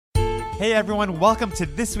Hey everyone, welcome to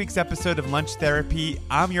this week's episode of Lunch Therapy.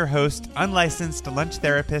 I'm your host, unlicensed lunch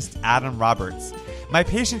therapist Adam Roberts. My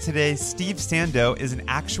patient today, Steve Sando, is an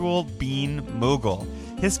actual bean mogul.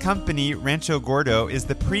 His company, Rancho Gordo, is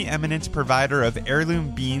the preeminent provider of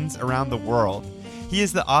heirloom beans around the world. He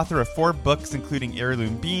is the author of 4 books, including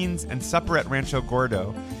Heirloom Beans and Supper at Rancho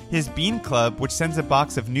Gordo. His Bean Club, which sends a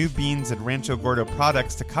box of new beans and Rancho Gordo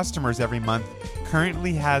products to customers every month,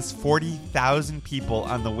 currently has 40,000 people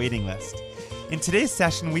on the waiting list. In today's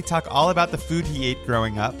session, we talk all about the food he ate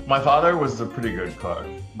growing up. My father was a pretty good cook.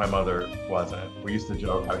 My mother wasn't. We used to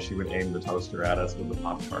joke how she would aim the toaster at us with the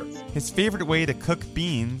Pop-Tarts. His favorite way to cook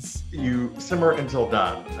beans. You simmer until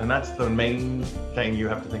done, and that's the main thing you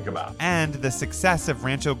have to think about. And the success of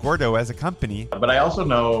Rancho Gordo as a company. But I also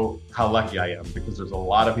know how lucky I am, because there's a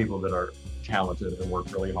lot of people that are talented and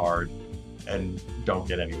work really hard and don't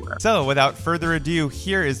get anywhere. So without further ado,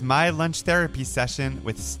 here is my lunch therapy session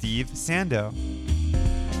with Steve Sando.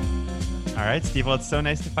 All right, Steve, well, it's so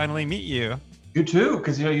nice to finally meet you. You too,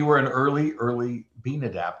 because you were an early bean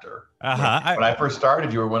adapter. When I first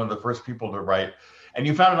started, you were one of the first people to write, and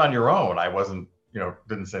you found it on your own. I wasn't,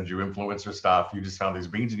 didn't send you influencer stuff. You just found these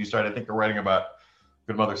beans and you started, I think, writing about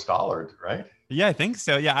Good Mother Stollard, right? Yeah, I think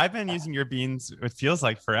so. Yeah, I've been using your beans, it feels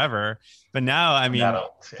like forever. But now,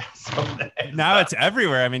 now it's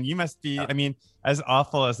everywhere. I mean, you must be, as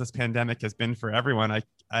awful as this pandemic has been for everyone,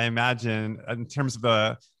 I imagine in terms of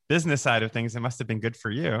the business side of things, it must have been good for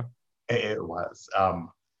you. It was.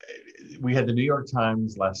 We had the New York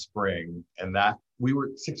Times last spring, and that we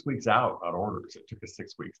were 6 weeks out on orders. It took us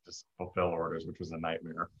 6 weeks to fulfill orders, which was a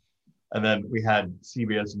nightmare. And then we had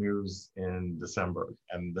CBS News in December,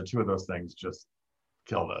 and the two of those things just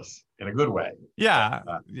killed us in a good way. Yeah,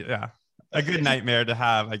 a good nightmare to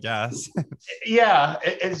have, I guess. Yeah,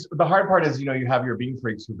 it's the hard part is, you have your bean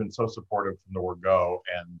freaks who've been so supportive from the word go,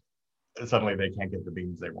 and suddenly they can't get the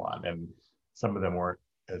beans they want, and some of them weren't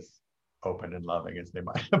as open and loving as they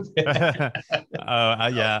might have been.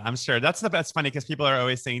 Yeah, I'm sure. That's funny because people are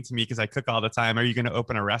always saying to me, because I cook all the time, are you going to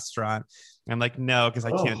open a restaurant? And I'm like, no, because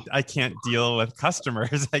I can't deal with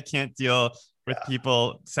customers. I can't deal with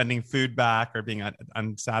people sending food back or being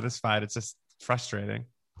unsatisfied. It's just frustrating.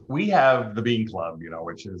 We have the Bean Club,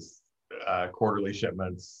 which is quarterly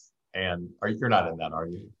shipments, and you're not in that, are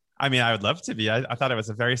you? I mean, I would love to be. I thought it was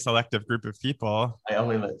a very selective group of people. I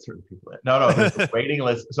only let certain people in. No, there's a waiting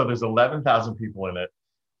list. So there's 11,000 people in it,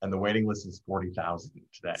 and the waiting list is 40,000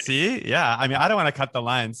 today. See? Yeah. I mean, I don't want to cut the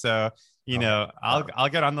line. So, I'll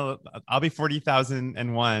get on I'll be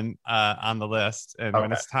 40,001 on the list. And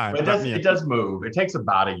when it's time. It does move. It takes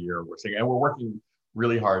about a year, we're saying, and we're working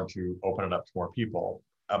really hard to open it up to more people.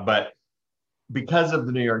 But because of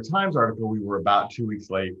the New York Times article, we were about 2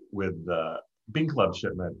 weeks late with the Bean Club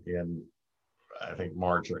shipment in, I think,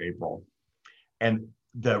 March or April. And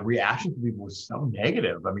the reaction from people was so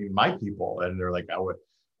negative. I mean, my people, and they're like, oh,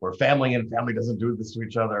 we're family, and family doesn't do this to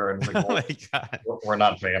each other. And it's like, well, my God. We're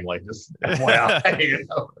not family. Just FYI,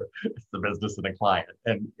 it's the business and a client.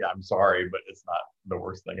 And yeah, I'm sorry, but it's not the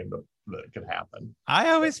worst thing that could happen. I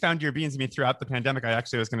always found your beans. Throughout the pandemic, I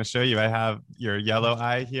actually was going to show you. I have your yellow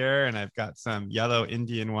eye here, and I've got some yellow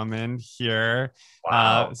Indian woman here.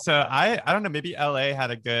 Wow. So I don't know. Maybe LA had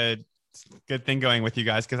a good thing going with you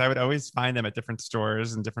guys, because I would always find them at different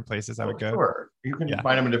stores and different places I would go. Sure, you can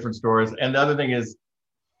find them in different stores. And the other thing is,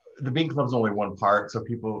 the Bean Club is only one part, so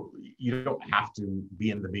you don't have to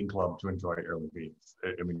be in the Bean Club to enjoy heirloom beans.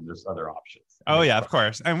 I mean, there's other options. Oh yeah, of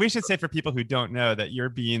course. And we should say, for people who don't know, that your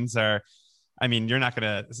beans are, you're not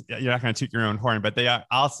gonna toot your own horn, but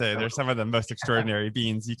I'll say they're some of the most extraordinary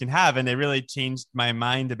beans you can have, and they really changed my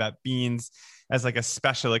mind about beans as like a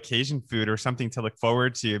special occasion food or something to look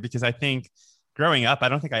forward to. Because I think growing up, I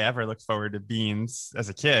don't think I ever looked forward to beans as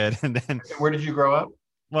a kid. And then, where did you grow up?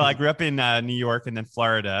 Well, I grew up in New York and then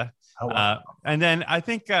Florida. Oh, wow. And then I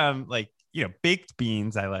think baked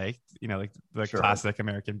beans I liked, like the classic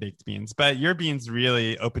American baked beans. But your beans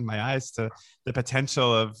really opened my eyes to the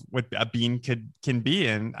potential of what a bean can be.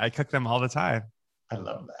 And I cook them all the time. I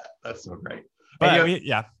love that. That's so great. But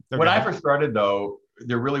when I first started, though,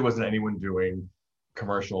 there really wasn't anyone doing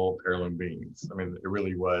commercial heirloom beans. I mean, it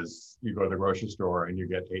really was, you go to the grocery store and you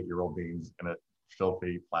get 8-year-old beans in a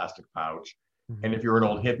filthy plastic pouch. And if you're an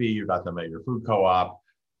old hippie, you got them at your food co-op.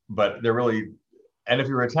 But they're really, and if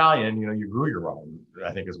you're Italian, you grew your own,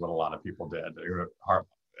 I think is what a lot of people did.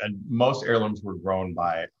 And most heirlooms were grown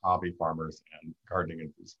by hobby farmers and gardening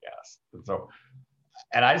enthusiasts.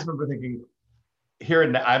 And I just remember thinking,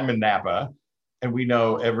 I'm in Napa, and we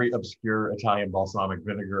know every obscure Italian balsamic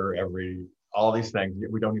vinegar, every all these things,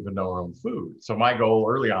 yet we don't even know our own food. So my goal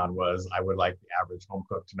early on was I would like the average home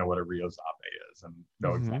cook to know what a Rio Zave is and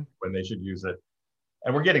know exactly when they should use it.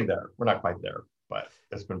 And we're getting there. We're not quite there, but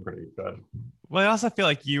it's been pretty good. Well, I also feel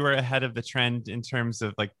like you were ahead of the trend in terms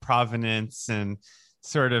of like provenance and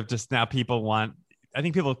sort of just now I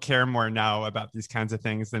think people care more now about these kinds of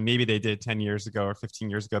things than maybe they did 10 years ago or 15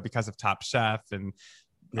 years ago because of Top Chef and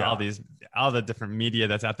all the different media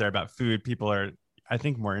that's out there about food. People are, I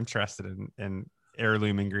think, more interested in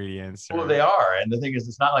heirloom ingredients. Well, they are. And the thing is,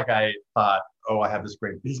 it's not like I thought, oh, I have this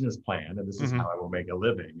great business plan and this is how I will make a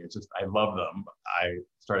living. It's just, I love them. I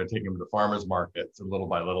started taking them to farmers markets and little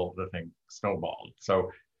by little, the thing snowballed. So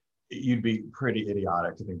you'd be pretty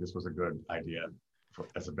idiotic to think this was a good idea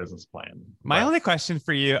as a business plan. My only question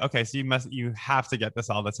for you, okay, so you have to get this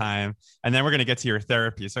all the time, and then we're going to get to your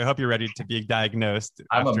therapy. So I hope you're ready to be diagnosed.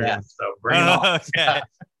 I'm a mess, so bring it on. Okay.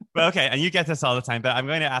 Okay, and you get this all the time, but I'm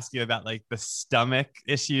going to ask you about like the stomach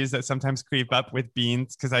issues that sometimes creep up with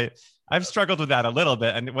beans, because I've struggled with that a little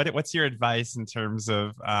bit. And what's your advice in terms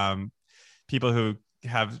of people who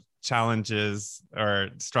have challenges or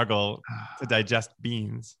struggle to digest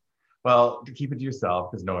beans? Well, to keep it to yourself,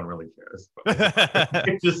 because no one really cares.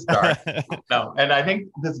 Just start. No, and I think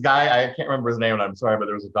this guy, I can't remember his name, and I'm sorry, but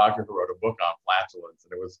there was a doctor who wrote a book on flatulence,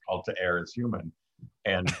 and it was called To Err is Human.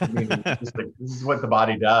 And I mean, just like, this is what the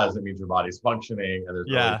body does. It means your body's functioning, and there's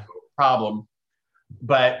really no problem.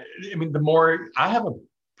 But I mean, I have a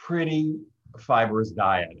pretty fibrous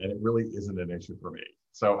diet, and it really isn't an issue for me.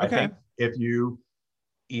 So I think if you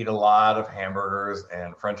eat a lot of hamburgers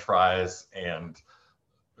and French fries and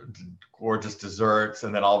gorgeous desserts,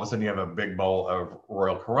 and then all of a sudden you have a big bowl of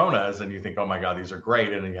Royal Coronas and you think, oh my God, these are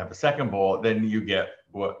great. And then you have a second bowl, then you get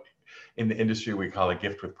what in the industry we call a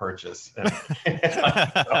gift with purchase.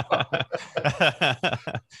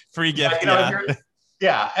 Free gift.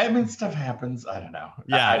 I mean, stuff happens. I don't know.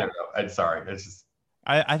 I don't know. I'm sorry. It's just,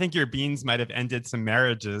 I think your beans might have ended some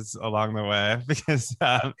marriages along the way, because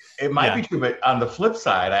it might be true. But on the flip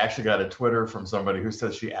side, I actually got a Twitter from somebody who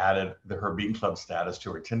says she added her Bean Club status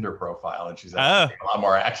to her Tinder profile, and she's having a lot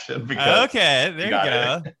more action. Because there you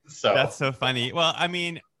go. So that's so funny. Well, I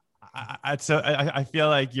mean, I feel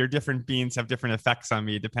like your different beans have different effects on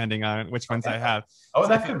me depending on which ones I have. Oh,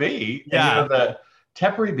 that could be. Yeah. And, the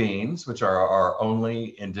Tepary beans, which are our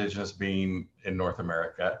only indigenous bean in North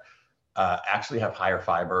America, actually have higher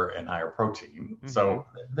fiber and higher protein. So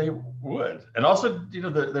they would. And also,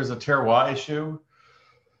 there's a terroir issue.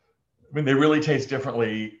 I mean, they really taste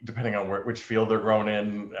differently depending on which field they're grown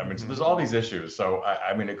in. I mean, so there's all these issues. So,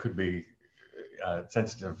 I mean, it could be a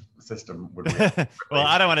sensitive system. Well,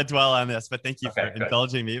 I don't want to dwell on this, but thank you for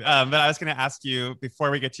indulging me. But I was going to ask you,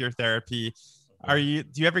 before we get to your therapy, do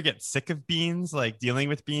you ever get sick of beans, like dealing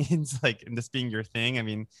with beans, like, and this being your thing? I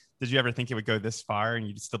mean, did you ever think it would go this far and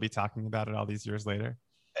you'd still be talking about it all these years later?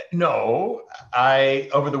 No, I,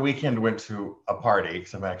 over the weekend, went to a party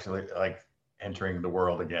because I'm actually like entering the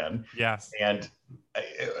world again. Yes. And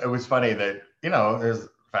it was funny that, there's a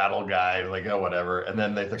fat old guy, like, oh, whatever. And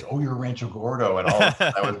then they think, oh, you're Rancho Gordo. And all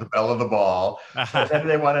that was the belle of the ball. And then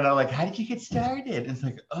they want to know, like, how did you get started? It's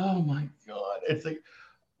like, oh my God. It's like,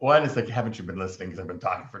 one, it's like, haven't you been listening? Because I've been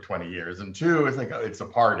talking for 20 years. And two, it's like, oh, it's a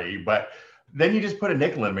party. But then you just put a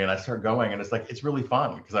nickel in me and I start going. And it's like, it's really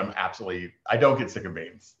fun because I don't get sick of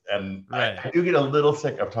beans. And I do get a little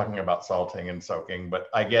sick of talking about salting and soaking, but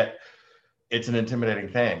it's an intimidating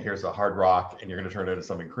thing. Here's a hard rock and you're going to turn it into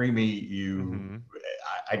something creamy.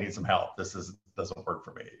 I need some help. This doesn't work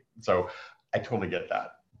for me. So I totally get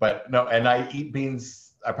that. But no, and I eat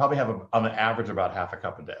beans. I probably have on the average about half a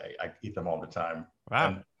cup a day. I eat them all the time. Wow.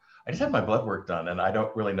 And I just had my blood work done and I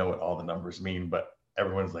don't really know what all the numbers mean, but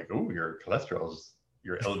everyone's like, oh, your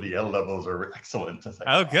LDL levels are excellent. Like,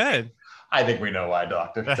 oh, good. I think we know why,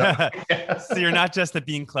 doctor. So you're not just the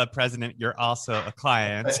Bean Club president, you're also a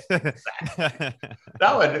client. That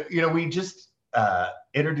one, we just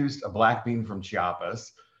introduced a black bean from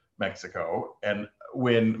Chiapas, Mexico. And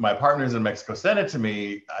when my partners in Mexico sent it to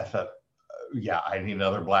me, I thought, I need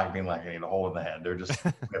another black bean, like I need a hole in the head.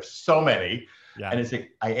 We have so many. Yeah. And it's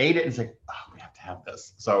like, I ate it and it's like, oh, we have to have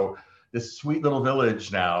this. So this sweet little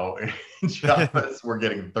village now in Chiapas, we're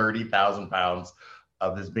getting 30,000 pounds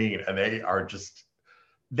of this bean. And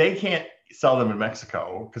they can't sell them in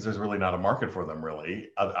Mexico because there's really not a market for them really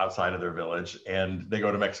outside of their village. And they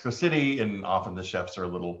go to Mexico City and often the chefs are a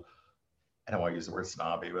little, I don't want to use the word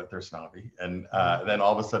snobby, but they're snobby. And then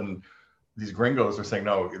all of a sudden these gringos are saying,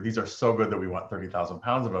 no, these are so good that we want 30,000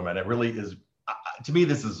 pounds of them. And it really is, to me,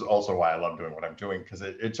 this is also why I love doing what I'm doing, because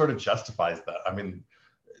it sort of justifies that. I mean,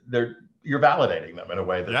 you're validating them in a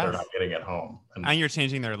way that they're not Yes. getting at home. And you're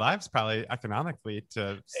changing their lives probably economically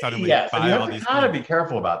to suddenly Yes, and buy you all have to these kind of beans. be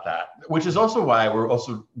careful about that, which is also why we're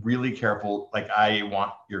also really careful. Like, I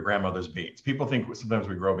want your grandmother's beans. People think sometimes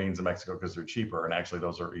we grow beans in Mexico because they're cheaper, and actually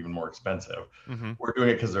those are even more expensive. Mm-hmm. We're doing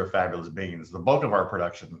it because they're fabulous beans. The bulk of our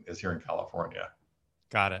production is here in California.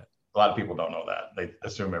 Got it. A lot of people don't know that. They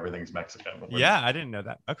assume everything's Mexican. Yeah, I didn't know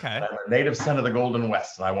that. Okay. I'm a native son of the Golden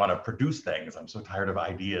West, and I want to produce things. I'm so tired of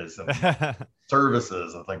ideas and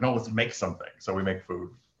services. It's like, no, let's make something. So we make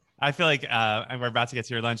food. I feel like, and we're about to get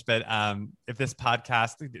to your lunch, but if this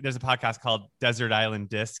podcast, there's a podcast called Desert Island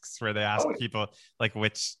Discs where they ask people like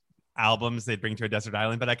which albums they'd bring to a desert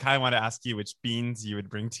island. But I kind of want to ask you which beans you would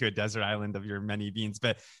bring to a desert island of your many beans.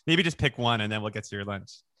 But maybe just pick one and then we'll get to your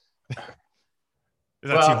lunch. Is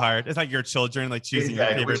that too hard? It's like your children, like choosing your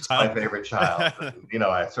favorite child. My favorite child.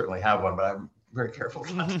 I certainly have one, but I'm very careful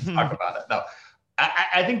not to talk about it. No,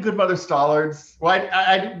 I think Good Mother Stollards. Well,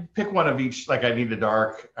 I pick one of each. Like, I need a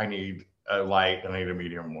dark, I need a light, and I need a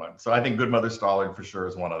medium one. So I think Good Mother Stollard for sure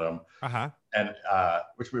is one of them. And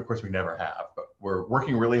which of course we never have, but we're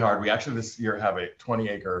working really hard. We actually this year have a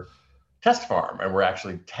 20-acre test farm, and we're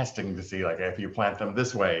actually testing to see, like, if you plant them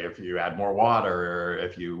this way, if you add more water, or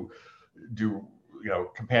if you do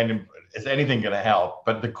companion, is anything going to help?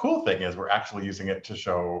 But the cool thing is we're actually using it to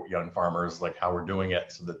show young farmers like how we're doing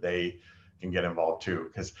it so that they can get involved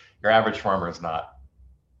too. Because your average farmer is not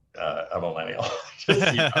a millennial.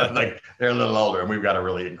 Like, they're a little older, and we've got to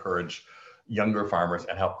really encourage younger farmers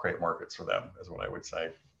and help create markets for them, is what I would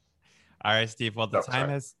say. All right, Steve. Well, the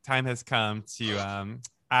time has come to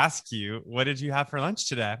ask you, what did you have for lunch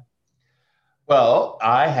today? Well,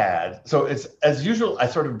 so it's as usual, I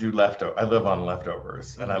sort of do I live on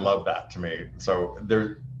leftovers, and I love that to me. So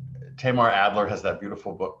Tamar Adler has that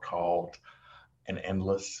beautiful book called An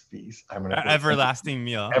Endless Feast. Everlasting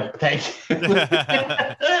Meal. Thank you.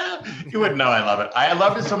 You wouldn't know I love it. I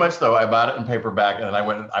loved it so much, though. I bought it in paperback, and then I'm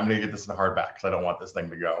going to get this in hardback because I don't want this thing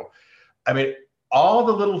to go. I mean, all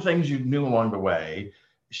the little things you knew along the way,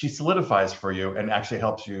 she solidifies for you and actually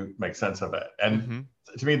helps you make sense of it. And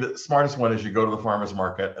to me, the smartest one is you go to the farmer's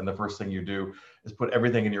market, and the first thing you do is put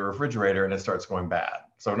everything in your refrigerator, and it starts going bad.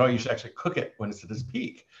 So no, you should actually cook it when it's at its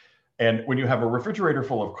peak. And when you have a refrigerator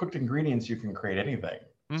full of cooked ingredients, you can create anything.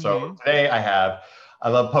 So today I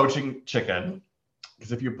love poaching chicken,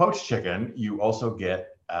 because if you poach chicken, you also get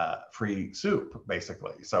free soup,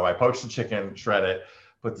 basically. So I poach the chicken, shred it,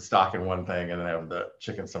 put the stock in one thing, and then I have the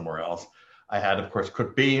chicken somewhere else. I had, of course,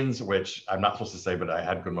 cooked beans, which I'm not supposed to say, but I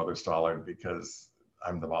had Good Mother Stollard because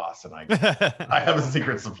I'm the boss, and I have a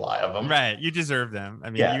secret supply of them. Right. You deserve them. I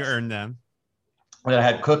mean, You earned them. And I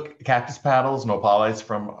had cooked cactus paddles, nopales,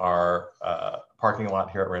 from our parking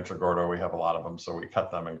lot here at Rancho Gordo. We have a lot of them, so we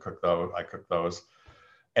cut them and cook those. I cooked those.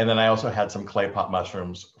 And then I also had some clay pot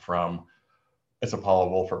mushrooms it's a Paula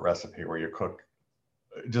Wolfert recipe where you cook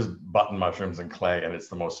just button mushrooms and clay, and it's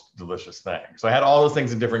the most delicious thing. So I had all those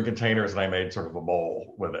things in different containers, and I made sort of a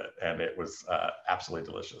bowl with it, and it was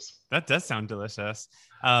absolutely delicious. That does sound delicious.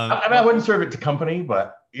 I wouldn't serve it to company,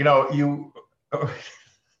 but so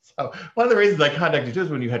one of the reasons I contacted you is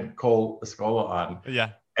when you had Cole Escola on. Yeah.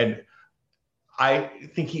 And I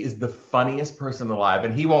think he is the funniest person alive,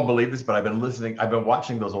 and he won't believe this, but I've been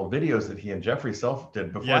watching those old videos that he and Jeffrey Self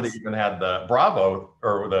did before they even had the Bravo,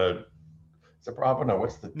 or is it Bravo? No,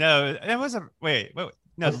 what's the? No, it was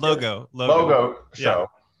Logo show.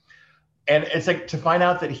 Yeah. And it's like, to find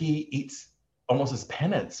out that he eats almost as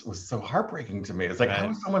penance was so heartbreaking to me. It's like, how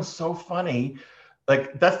is someone so funny?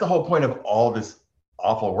 Like, that's the whole point of all this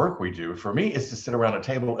awful work we do. For me, is to sit around a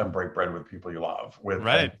table and break bread with people you love.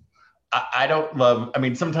 Right. I don't love, I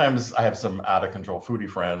mean, sometimes I have some out of control foodie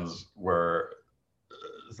friends where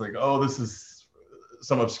it's like, oh, this is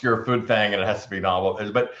some obscure food thing and it has to be novel.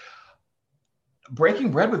 But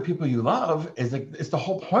breaking bread with people you love is like, it's the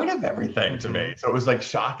whole point of everything to me. So it was like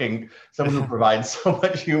shocking. Someone who provides so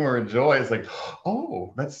much humor and joy is like,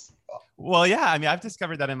 oh, that's. Well, yeah. I mean, I've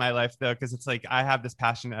discovered that in my life, though, because it's like I have this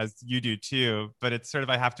passion, as you do too, but it's sort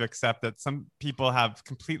of, I have to accept that some people have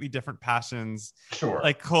completely different passions. Sure.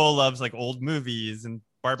 Like Cole loves like old movies, and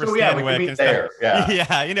Barbara Stanwyck. and stuff.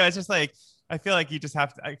 Yeah. It's just like, I feel like you just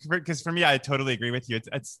have to, because for me, I totally agree with you.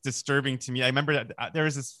 It's disturbing to me. I remember that there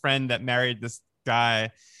was this friend that married this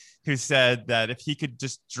guy who said that if he could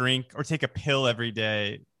just drink or take a pill every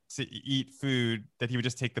day to eat food, that he would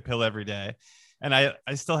just take the pill every day. And I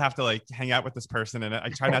still have to like hang out with this person, and I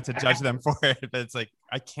try not to judge them for it, but it's like,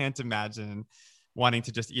 I can't imagine wanting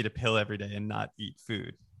to just eat a pill every day and not eat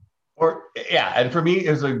food. And for me, it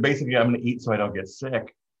was like, basically, I'm going to eat so I don't get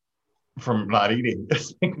sick. from not eating.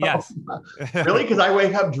 Yes. Really? Because I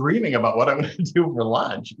wake up dreaming about what I'm going to do for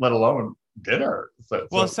lunch, let alone dinner.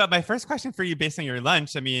 Well, so my first question for you, based on your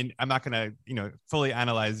lunch, I mean, I'm not going to, fully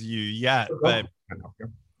analyze you yet, but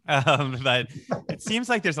it seems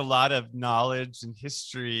like there's a lot of knowledge and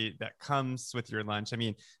history that comes with your lunch. I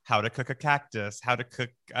mean, how to cook a cactus, how to cook,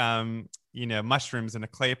 mushrooms in a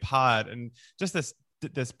clay pot, and just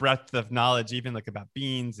this breadth of knowledge, even like about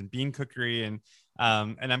beans and bean cookery. And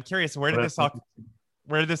I'm curious, where did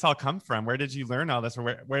this all come from? Where did you learn all this? Or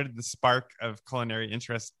where did the spark of culinary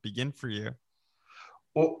interest begin for you?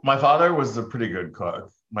 Well, my father was a pretty good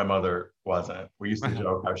cook. My mother wasn't. We used to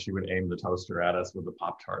joke how she would aim the toaster at us with the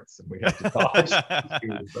Pop-Tarts, and we had to dodge. She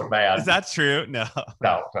was so bad. Is that true? No.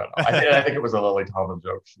 No. I think it was a Lily Tomlin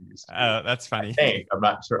joke she used to do. Oh, that's funny. I'm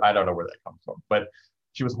not sure. I don't know where that comes from, but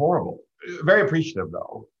she was horrible. Very appreciative,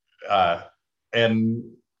 though. And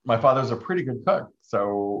my father's a pretty good cook.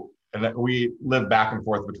 So, and we lived back and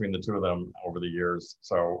forth between the two of them over the years.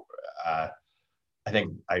 So I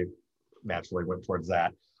think I naturally went towards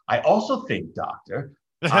that. I also think, Doctor,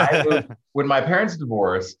 when my parents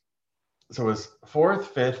divorced, so it was 4th,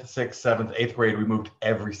 5th, 6th, 7th, 8th grade, we moved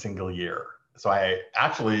every single year. So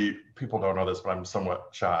people don't know this, but I'm somewhat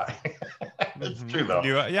shy. It's true though.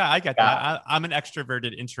 I get that. I'm an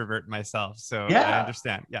extroverted introvert myself. So I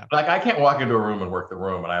understand. Yeah. Like I can't walk into a room and work the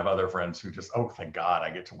room. And I have other friends who just, oh, thank God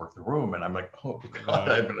I get to work the room. And I'm like, oh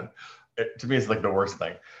God, to me, it's like the worst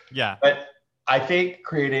thing. Yeah. But I think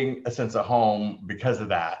creating a sense of home because of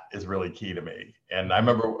that is really key to me. And I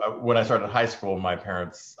remember when I started high school, my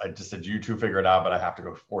parents, I just said, you two figure it out, but I have to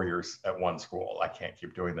go 4 years at one school. I can't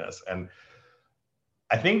keep doing this. And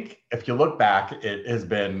I think if you look back, it has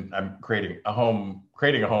been, creating a home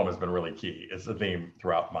has been really key. It's a theme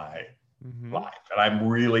throughout my life. And I'm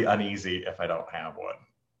really uneasy if I don't have one.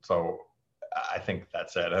 So I think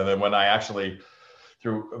that's it. And then when I actually,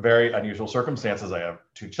 through very unusual circumstances, I have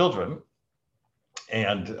 2 children.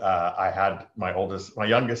 And I had my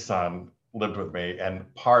youngest son lived with me.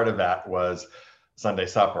 And part of that was Sunday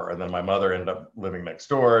supper. And then my mother ended up living next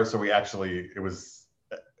door. So it was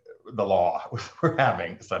the law. We're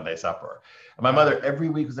having Sunday supper. And my mother every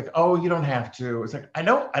week was like, oh, you don't have to. It's like, I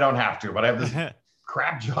know I don't have to, but I have this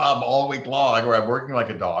crap job all week long where I'm working like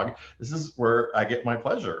a dog. This is where I get my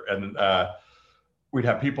pleasure. And we'd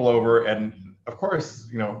have people over. And of course,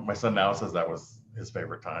 my son now says that was his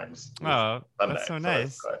favorite times. Oh, Sunday. That's so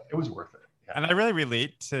nice. It was worth it. Yeah. And I really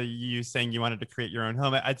relate to you saying you wanted to create your own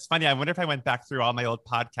home. It's funny. I wonder if I went back through all my old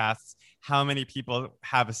podcasts, how many people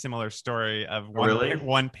have a similar story of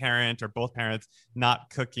one parent or both parents not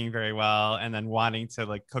cooking very well and then wanting to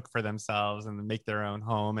like cook for themselves and make their own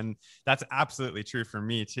home. And that's absolutely true for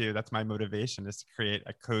me too. That's my motivation, is to create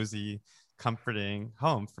a cozy, comforting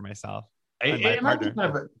home for myself. It might be kind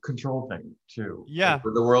of a control thing too. Yeah.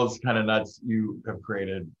 Like, the world's kind of nuts. You have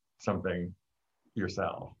created something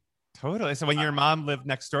yourself. Totally. So when your mom lived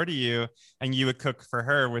next door to you and you would cook for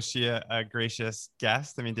her, was she a gracious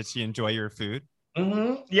guest? I mean, did she enjoy your food?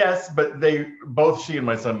 Mm-hmm. Yes, but she and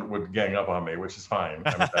my son would gang up on me, which is fine.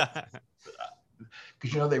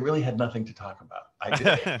 Because they really had nothing to talk about. I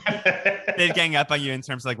did. They'd gang up on you in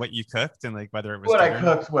terms of like what you cooked and like whether it was what I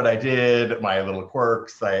cooked, what I did, my little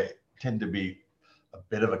quirks. I tend to be a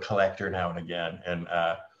bit of a collector now and again, and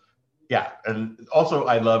and also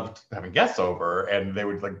I loved having guests over, and they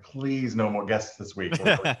would like, please, no more guests this week.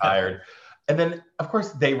 We're really tired. And then, of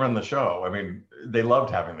course, they run the show. I mean, they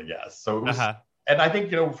loved having the guests. So it was, and I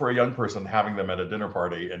think, for a young person, having them at a dinner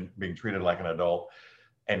party and being treated like an adult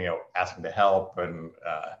and, asking to help. And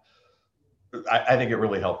I think it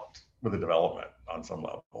really helped with the development on some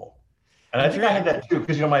level. And I think I had that too,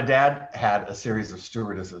 because, my dad had a series of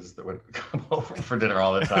stewardesses that would come over for dinner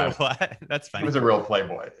all the time. What? That's funny. He was a real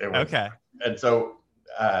playboy. Okay. And so,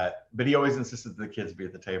 but he always insisted that the kids be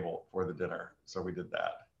at the table for the dinner. So we did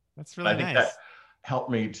that. That's really nice. I think that helped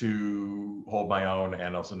me to hold my own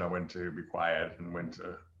and also know when to be quiet and when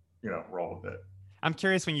to, roll with it. I'm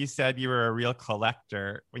curious, when you said you were a real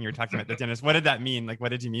collector, when you were talking about the dinners, what did that mean? Like, what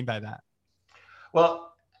did you mean by that? Well,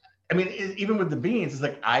 I mean, even with the beans, it's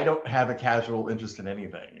like, I don't have a casual interest in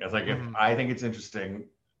anything. It's like, if I think it's interesting,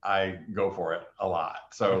 I go for it a lot.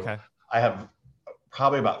 So I have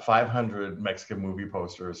probably about 500 Mexican movie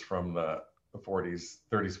posters from the 40s,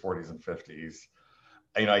 30s, 40s, and 50s.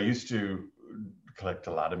 I used to collect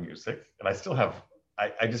a lot of music, and I still have,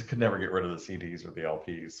 I just could never get rid of the CDs or the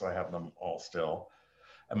LPs. So I have them all still.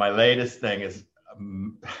 And my latest thing is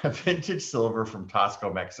vintage silver from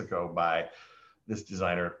Tasco, Mexico, by this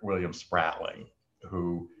designer, William Spratling,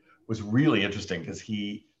 who was really interesting because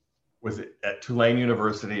he was at Tulane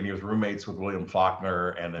University, and he was roommates with William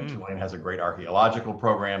Faulkner. And then Tulane has a great archaeological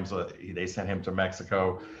program, so they sent him to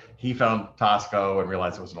Mexico. He found Tasco and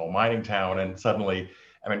realized it was an old mining town. And suddenly,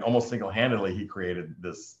 I mean, almost single-handedly, he created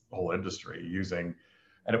this whole industry using,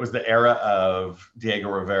 and it was the era of Diego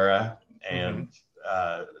Rivera and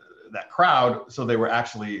that crowd. So they were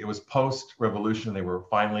actually, it was post-revolution. They were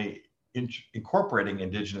finally incorporating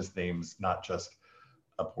indigenous themes, not just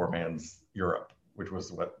a poor man's Europe, which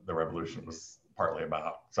was what the revolution was partly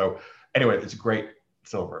about. So anyway, it's great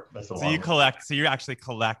silver. That's the so you collect. So you actually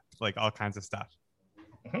collect like all kinds of stuff.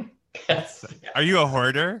 Yes. Are you a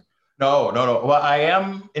hoarder? No. Well, I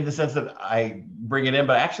am in the sense that I bring it in,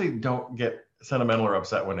 but I actually don't get sentimental or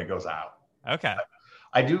upset when it goes out. Okay.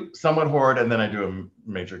 I do somewhat hoard, and then I do a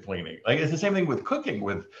major cleaning. Like it's the same thing with cooking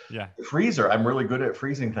with the freezer. I'm really good at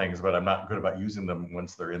freezing things, but I'm not good about using them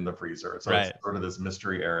once they're in the freezer. So it's sort of this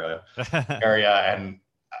mystery area, and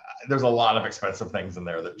there's a lot of expensive things in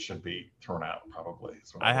there that should be thrown out probably.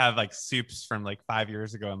 I have like soups from like 5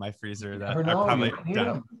 years ago in my freezer that are know, probably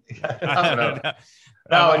done.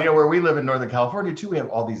 Now, where we live in Northern California too, we have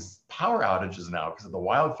all these power outages now because of the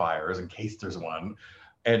wildfires, in case there's one.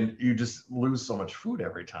 And you just lose so much food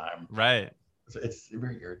every time. Right. So it's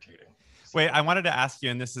very irritating. Wait, I wanted to ask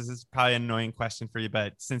you, and this is probably an annoying question for you,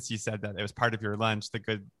 but since you said that it was part of your lunch, the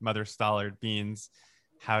good Mother Stollard beans,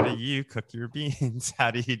 how do you cook your beans?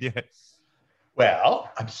 How do you do it? Well,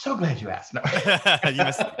 I'm so glad you asked. No. You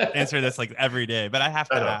must answer this like every day, but I have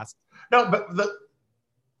to ask. No, but the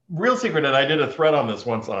real secret, and I did a thread on this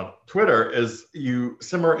once on Twitter, is you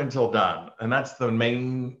simmer until done. And that's the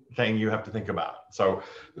main thing you have to think about. So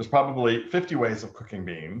there's probably 50 ways of cooking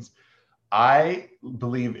beans. I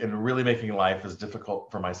believe in really making life as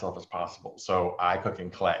difficult for myself as possible. So I cook in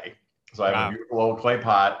clay. So I have a beautiful old clay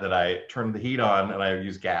pot that I turn the heat on, and I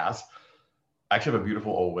use gas. I actually have a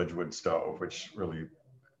beautiful old Wedgwood stove, which really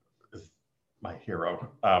is my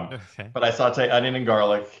hero. But I saute onion and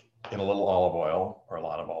garlic in a little olive oil, or a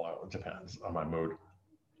lot of olive oil, it depends on my mood.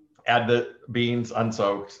 Add the beans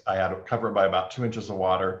unsoaked. I cover it by about 2 inches of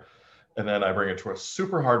water. And then I bring it to a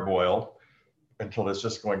super hard boil until it's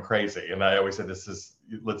just going crazy. And I always say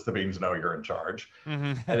lets the beans know you're in charge.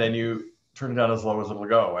 And then you turn it down as low as it'll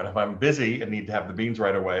go. And if I'm busy and need to have the beans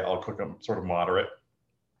right away, I'll cook them sort of moderate.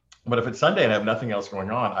 But if it's Sunday and I have nothing else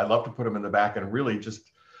going on, I love to put them in the back, and really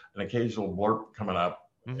just an occasional blurb coming up.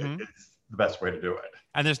 It's the best way to do it.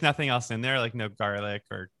 And there's nothing else in there, like no garlic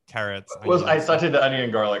or carrots. Well, I sauteed the onion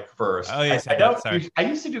and garlic first. Oh, yes, I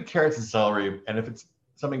used to do carrots and celery, and if it's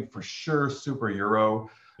something for sure super Euro,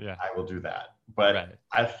 I will do that. But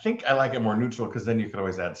I think I like it more neutral, because then you can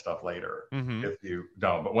always add stuff later if you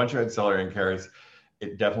don't. But once you add celery and carrots,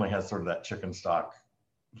 it definitely has sort of that chicken stock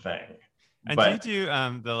thing. And do you do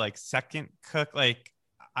the like second cook? Like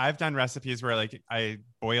I've done recipes where like I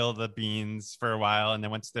boil the beans for a while, and then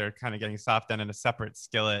once they're kind of getting soft, then in a separate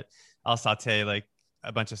skillet, I'll saute like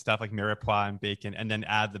a bunch of stuff like mirepoix and bacon, and then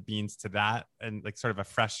add the beans to that, and like sort of a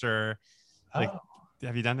fresher, like,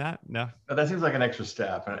 have you done that? No? That seems like an extra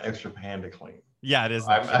step and an extra pan to clean. Yeah, it is.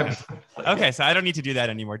 Okay, so I don't need to do that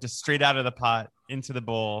anymore. Just straight out of the pot into the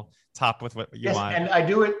bowl, top with what you want. And I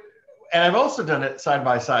do it, and I've also done it side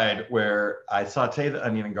by side, where I saute the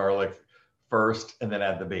onion and garlic first and then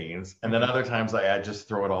add the beans. And then other times I just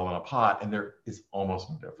throw it all in a pot, and there is almost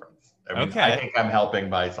no difference. I think I'm helping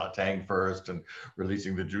by sauteing first and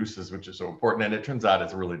releasing the juices, which is so important. And it turns out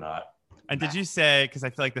it's really not. And did you say, because I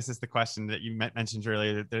feel like this is the question that you mentioned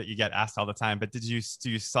earlier that you get asked all the time, but do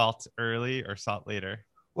you salt early or salt later?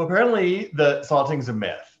 Well, apparently the salting's a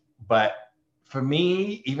myth. But for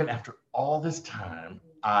me, even after all this time,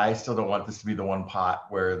 I still don't want this to be the one pot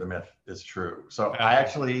where the myth is true. So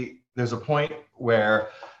there's a point where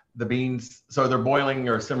the beans, so they're boiling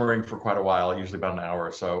or simmering for quite a while, usually about an hour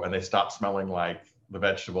or so, and they stop smelling like the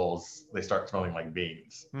vegetables. They start smelling like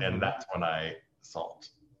beans. And that's when I salt.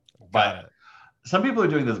 But some people are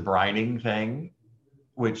doing this brining thing,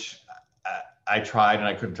 which I tried and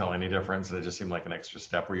I couldn't tell any difference. And it just seemed like an extra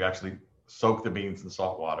step where you actually soak the beans in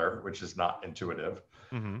salt water, which is not intuitive.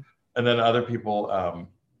 And then other people,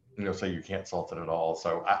 say you can't salt it at all.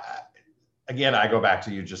 So I go back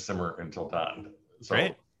to you just simmer until done. So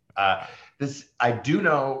Great. I do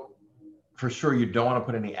know for sure you don't want to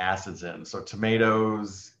put any acids in. So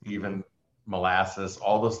tomatoes, even molasses,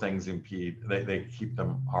 all those things they keep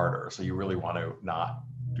them harder. So you really want to not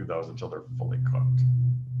do those until they're fully cooked.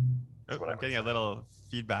 I'm getting a little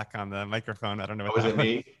feedback on the microphone. I don't know what was it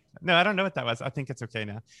me? No, I don't know what that was. I think it's okay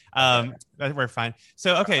now. But we're fine.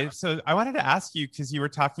 So, okay. So I wanted to ask you, because you were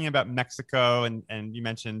talking about Mexico and you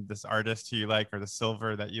mentioned this artist who you like, or the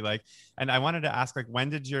silver that you like. And I wanted to ask, like, when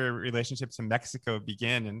did your relationship to Mexico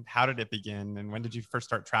begin, and how did it begin? And when did you first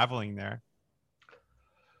start traveling there?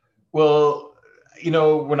 Well,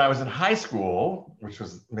 when I was in high school, which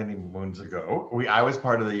was many moons ago, I was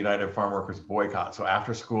part of the United Farm Workers boycott. So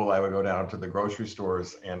after school, I would go down to the grocery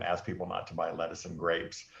stores and ask people not to buy lettuce and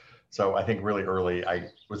grapes. So I think really early, I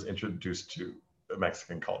was introduced to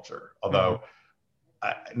Mexican culture. Although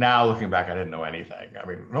now looking back, I didn't know anything. I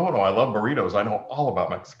mean, no, I love burritos. I know all about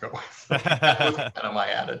Mexico. So that was kind of my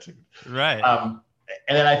attitude. Right.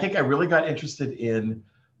 And then I think I really got interested in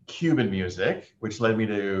Cuban music, which led me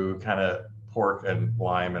to kind of pork and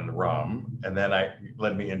lime and rum. And then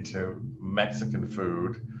led me into Mexican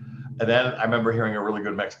food. And then I remember hearing a really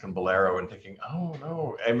good Mexican bolero and thinking, oh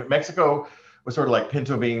no. And Mexico was sort of like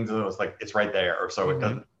pinto beans, and it was like, it's right there. So it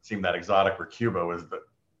doesn't seem that exotic, where Cuba was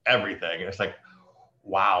everything. And it's like,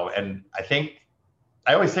 wow. And I think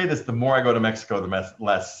I always say this, the more I go to Mexico, the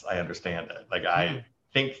less I understand it. Like I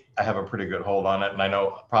think I have a pretty good hold on it. And I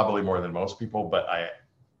know probably more than most people, but I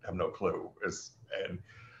have no clue. And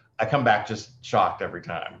I come back just shocked every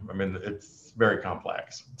time. I mean, it's very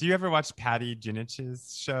complex. Do you ever watch Patty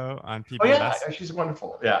Jinich's show on PBS? Oh yeah, she's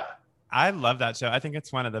wonderful. Yeah. I love that show. I think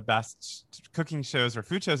it's one of the best cooking shows or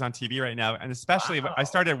food shows on TV right now. And especially I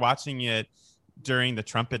started watching it during the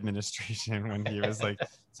Trump administration, when he was like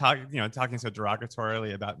talking so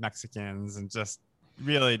derogatorily about Mexicans, and just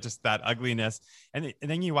really just that ugliness. And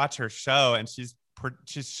then you watch her show, and she's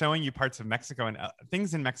showing you parts of Mexico and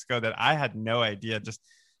things in Mexico that I had no idea, just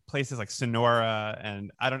places like Sonora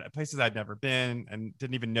and places I'd never been and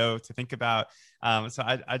didn't even know to think about. So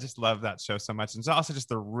I just love that show so much. And so also just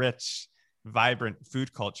the rich, vibrant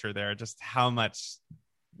food culture there, just how much,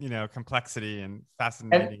 complexity and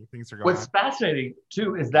fascinating things are going on. What's fascinating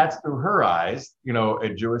too is that's through her eyes, a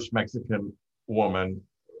Jewish Mexican woman.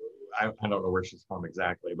 I don't know where she's from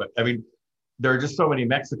exactly, but I mean, there are just so many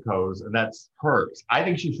Mexicos, and that's hers. I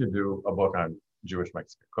think she should do a book on Jewish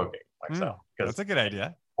Mexican cooking myself. That's a good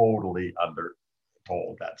idea. Totally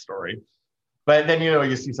undertold that story. But then,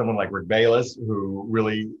 you see someone like Rick Bayless, who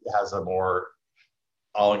really has a more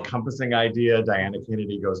all-encompassing idea. Diana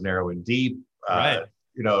Kennedy goes narrow and deep. Right.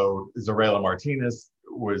 Zarela Martinez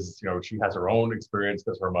was, she has her own experience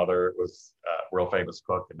because her mother was a real famous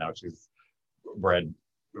cook, and now she's bred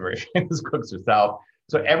very famous cooks herself.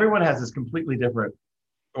 So everyone has this completely different,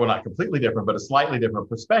 well, not completely different, but a slightly different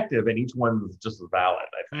perspective, and each one is just as valid,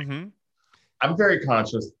 I think. I'm very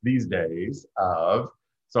conscious these days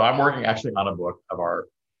so I'm working actually on a book of our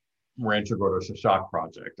Rancho Gordo Shashak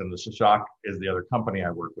project, and the Shashak is the other company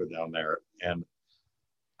I work with down there. And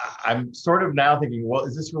I'm sort of now thinking, well,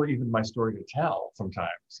 is this really even my story to tell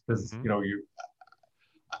sometimes? Because,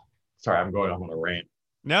 sorry, I'm going off on a rant.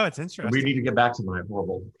 No, it's interesting. We need to get back to my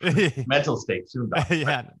horrible mental state soon.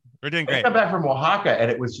 Yeah, we're doing great. I got back from Oaxaca, and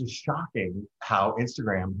it was just shocking how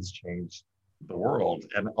Instagram has changed the world,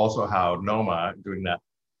 and also how Noma, doing that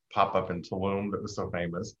pop-up in Tulum that was so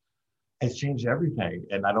famous, has changed everything.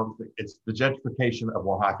 And I don't think it's the gentrification of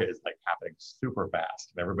Oaxaca is like happening super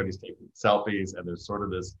fast, and everybody's taking selfies, and there's sort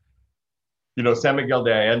of this, San Miguel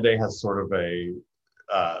de Allende has sort of a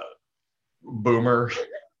boomer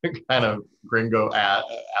kind of gringo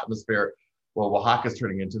atmosphere. Well, Oaxaca's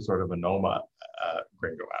turning into sort of a Noma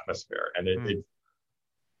gringo atmosphere, and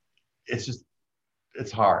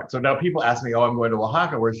it's hard. So now people ask me, oh, I'm going to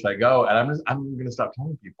Oaxaca, where should I go? And I'm going to stop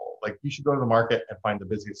telling people, like, you should go to the market and find the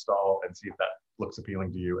busiest stall and see if that looks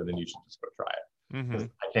appealing to you, and then you should just go try it. Because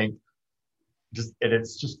I think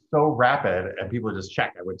it's just so rapid, and people just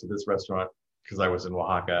check. I went to this restaurant because I was in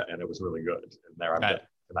Oaxaca, and it was really good. And there I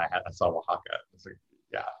saw Oaxaca. It's like,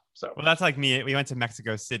 yeah. So well, that's like me. We went to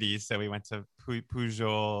Mexico City, so we went to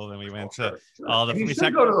Pujol, and we went to all the. You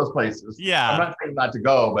should go to those places. Yeah, I'm not saying not to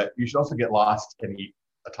go, but you should also get lost and eat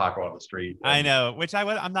a taco on the street. I know, which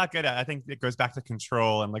I'm not good at. I think it goes back to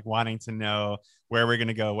control and like wanting to know where we're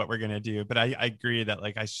gonna go, what we're gonna do. But I agree that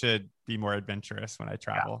like I should be more adventurous when I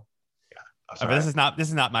travel. But this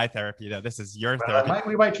is not my therapy though. This is your therapy.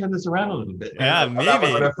 We might turn this around a little bit. Yeah,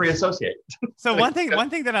 maybe. A free associate. So one thing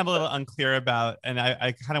that I'm a little unclear about, and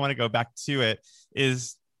I kind of want to go back to it,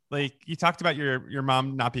 is like you talked about your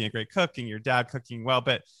mom not being a great cook and your dad cooking well,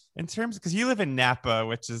 but in terms, because you live in Napa,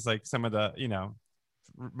 which is like some of the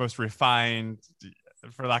most refined,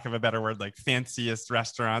 for lack of a better word, like fanciest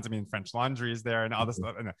restaurants. I mean, French Laundry is there and all this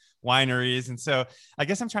stuff, and wineries. And so I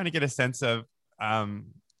guess I'm trying to get a sense of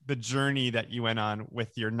the journey that you went on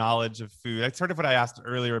with your knowledge of food. That's sort of what I asked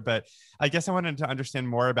earlier, but I guess I wanted to understand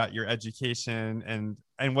more about your education,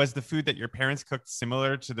 and was the food that your parents cooked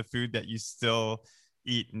similar to the food that you still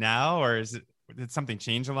eat now, or did something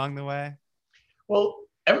change along the way? Well,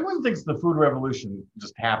 everyone thinks the food revolution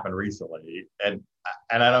just happened recently, and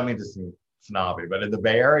I don't mean to seem snobby, but in the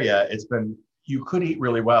Bay Area, you could eat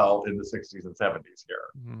really well in the 60s and 70s here.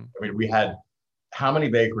 Mm-hmm. I mean, we had how many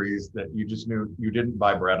bakeries that you just knew you didn't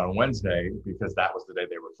buy bread on Wednesday because that was the day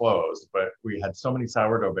they were closed. But we had so many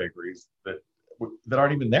sourdough bakeries that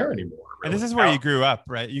aren't even there anymore. Really. And this is where you grew up,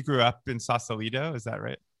 right? You grew up in Sausalito, is that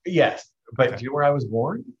right? Yes. But Okay. do you know where I was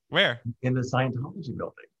born? Where? In the Scientology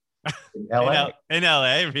building in LA. In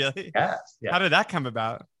LA, really? Yes. How did that come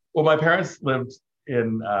about? Well, my parents lived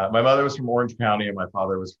in, my mother was from Orange County and my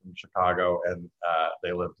father was from Chicago, and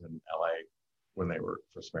they lived in LA when they were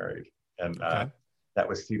first married. And that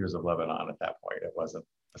was Cedars of Lebanon at that point. It wasn't.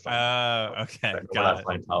 Oh, okay. We're not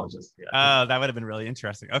Scientologists. Yeah. Oh, that would have been really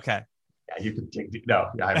interesting. Okay. Yeah, you could take no.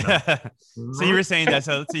 Yeah, I know. So you were saying that.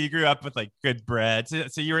 So you grew up with like good bread.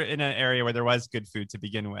 So you were in an area where there was good food to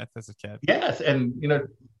begin with as a kid. Yes, and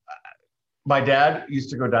my dad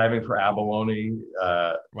used to go diving for abalone.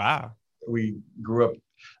 Wow. We grew up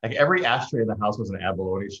like every ashtray in the house was an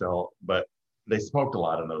abalone shell, but they smoked a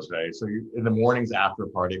lot in those days. So in the mornings after a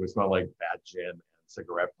party, it would smell like bad gin and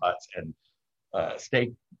cigarette butts and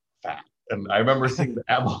steak fat. And I remember seeing the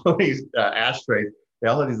abalone ashtrays. They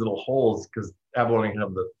all had these little holes because abalone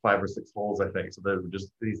had the 5 or 6 holes, I think. So they were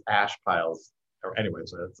just these ash piles. Or anyway,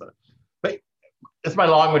 so but it's my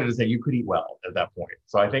long-winded to say you could eat well at that point.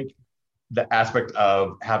 So I think the aspect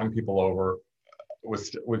of having people over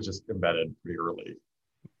was just embedded pretty early.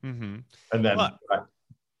 Mm-hmm. And then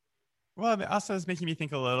well, it also is making me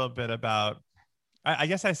think a little bit about, I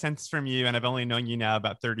guess I sense from you, and I've only known you now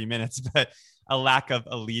about 30 minutes, but a lack of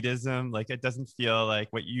elitism. Like it doesn't feel like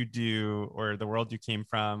what you do or the world you came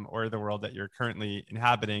from or the world that you're currently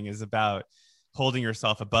inhabiting is about holding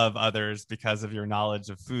yourself above others because of your knowledge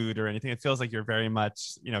of food or anything. It feels like you're very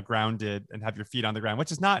much, grounded and have your feet on the ground,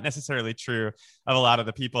 which is not necessarily true of a lot of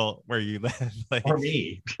the people where you live. Like, or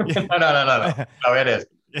me. No, it is.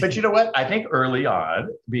 But you know what? I think early on,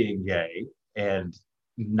 being gay and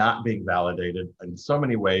not being validated in so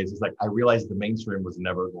many ways, is like I realized the mainstream was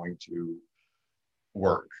never going to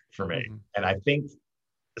work for me. Mm-hmm. And I think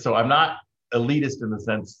so. I'm not elitist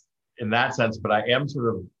in that sense, but I am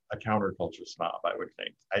sort of a counterculture snob, I would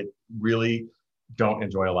think. I really don't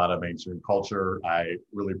enjoy a lot of mainstream culture. I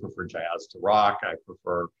really prefer jazz to rock. I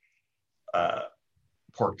prefer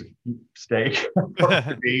pork to steak, pork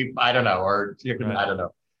to beef, I don't know, or chicken, right. I don't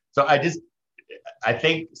know. So I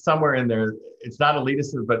think somewhere in there, it's not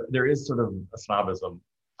elitist, but there is sort of a snobism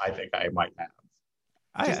I think I might have.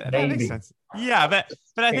 That makes sense. Yeah, but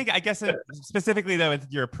I guess specifically though with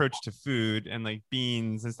your approach to food and like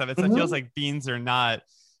beans and stuff, it feels like beans are not,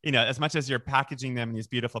 as much as you're packaging them in these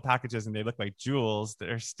beautiful packages and they look like jewels,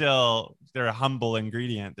 they're a humble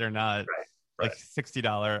ingredient. They're not like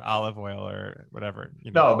 $60 olive oil or whatever.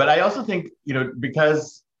 No, but I also think,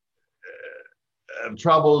 because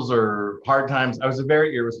troubles or hard times, I was a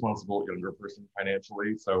very irresponsible younger person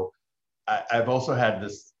financially. So I've also had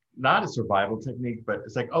this, not a survival technique, but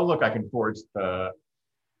it's like, oh, look, I can forage the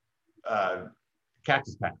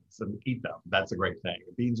cactus packets and eat them. That's a great thing.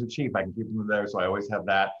 Beans are cheap. I can keep them there. So I always have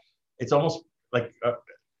that. It's almost like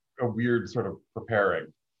a weird sort of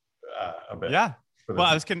preparing a bit. Yeah.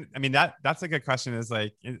 Well, that's a good question, is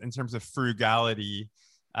like in terms of frugality,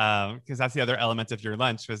 because that's the other element of your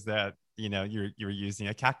lunch was that, you were using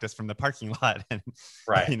a cactus from the parking lot and,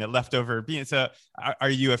 leftover beans. So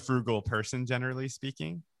are you a frugal person, generally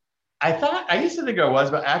speaking? I used to think I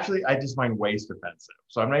was, but actually I just find waste offensive.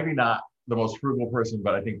 So I'm maybe not the most frugal person,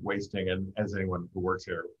 but I think wasting, and as anyone who works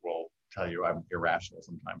here will tell you, I'm irrational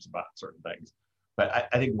sometimes about certain things. But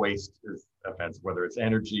I think waste is offensive, whether it's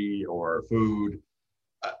energy or food.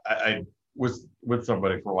 I was with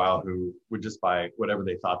somebody for a while who would just buy whatever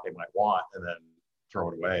they thought they might want and then throw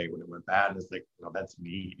it away when it went bad. And it's like, that's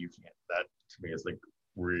meat. You can't, that to me is like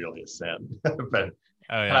really a sin. But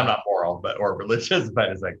and I'm not moral or religious, but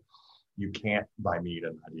it's like, you can't buy meat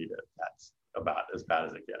and not eat it. That's about as bad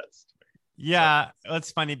as it gets to me. Yeah,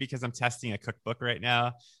 it's funny because I'm testing a cookbook right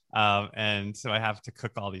now. And so I have to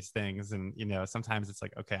cook all these things. And, sometimes it's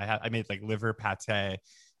like, okay, I made like liver pate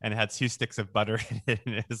and it had 2 sticks of butter in it.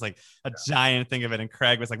 And it was like a giant thing of it. And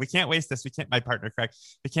Craig was like, we can't waste this. My partner, Craig,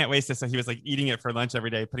 we can't waste this. So he was like eating it for lunch every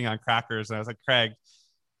day, putting on crackers. And I was like, Craig,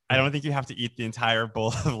 I don't think you have to eat the entire bowl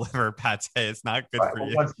of liver pate. It's not good for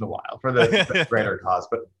you. Once in a while for the greater cause.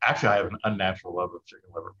 But actually, I have an unnatural love of chicken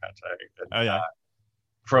liver pate. And,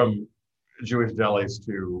 from Jewish delis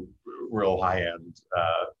to real high-end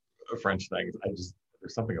French things.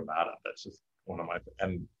 There's something about it that's just one of my,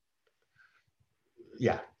 and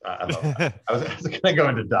yeah, I love that. I was going to go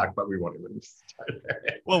into duck, but we won't even start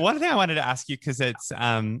there. Well, one thing I wanted to ask you, because it's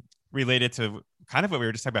related to kind of what we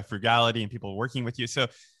were just talking about, frugality and people working with you. So,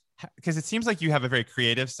 because it seems like you have a very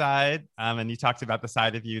creative side, and you talked about the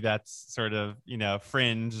side of you that's sort of,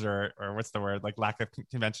 fringe or what's the word, like lack of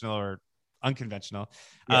conventional or unconventional.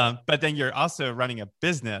 Yes. But then you're also running a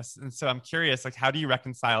business, and so I'm curious, like, how do you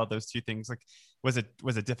reconcile those two things? Like, was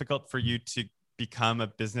it difficult for you to become a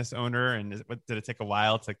business owner, and did it take a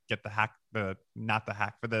while to get the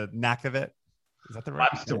knack of it? Is that the right?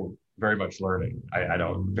 I'm still very much learning. I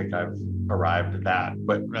don't think I've arrived at that,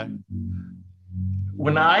 but right.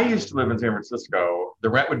 When I used to live in San Francisco, the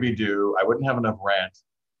rent would be due. I wouldn't have enough rent.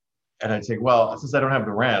 And I'd think, well, since I don't have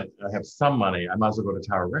the rent, I have some money, I might as well go to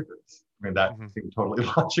Tower Records. I mean, that seemed totally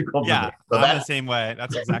logical. Yeah, to me. So I'm the same way.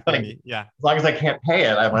 That's exactly me. Yeah. As long as I can't pay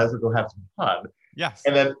it, I might as well go have some fun. Yes.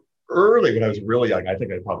 And then early, when I was really young, I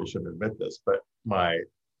think I probably shouldn't admit this, but my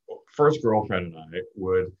first girlfriend and I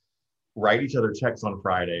would write each other checks on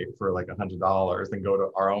Friday for like $100, then go to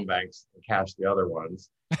our own banks and cash the other ones.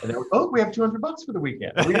 And then, we have $200 for the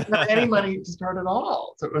weekend. And we didn't have any money to start at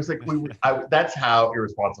all. So it was like, that's how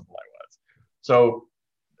irresponsible I was. So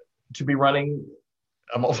to be running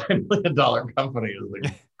a multi-million-dollar company is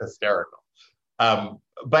like hysterical.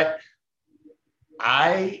 But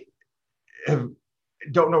I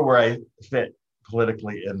don't know where I fit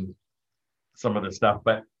politically in some of this stuff,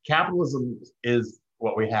 but capitalism is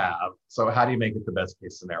what we have. So how do you make it the best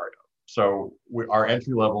case scenario? So our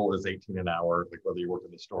entry level is 18 an hour, like whether you work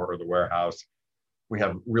in the store or the warehouse. We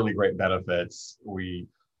have really great benefits. We,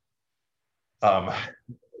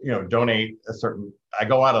 donate a certain, I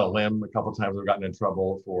go out on a limb a couple of times. I've gotten in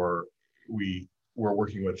trouble we were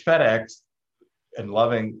working with FedEx and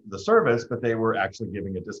loving the service, but they were actually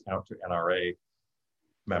giving a discount to NRA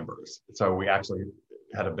members. So we actually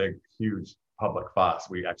had a huge public fuss.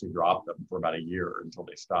 We actually dropped them for about a year until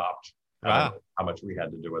they stopped. Wow. How much we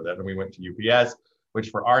had to do with it. And we went to UPS, which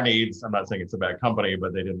for our needs, I'm not saying it's a bad company,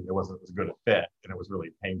 but it wasn't as good a fit, and it was really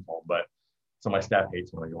painful. But so my staff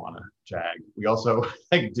hates when I go on a JAG. We also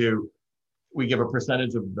we give a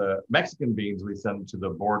percentage of the Mexican beans we send to the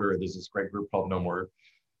border. There's this great group called No More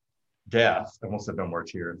Death. I almost said No More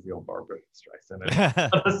Tears, the old Barbara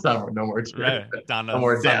Streisand. Summer, No More Tears. Right. Donna No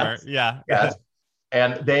More Summer. Death. Yeah. Yes.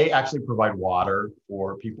 And they actually provide water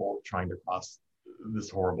for people trying to cross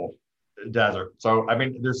this horrible desert. So, I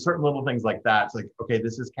mean, there's certain little things like that. It's like, okay,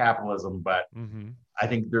 this is capitalism, but I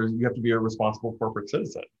think you have to be a responsible corporate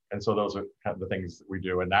citizen. And so those are kind of the things that we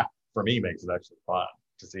do. And that, for me, makes it actually fun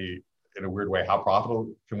to see, in a weird way, how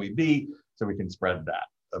profitable can we be so we can spread that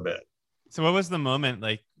a bit. So what was the moment,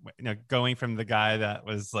 like, going from the guy that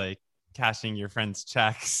was like cashing your friends'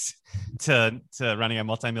 checks to running a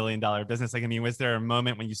multi-million-dollar business? Like, I mean, was there a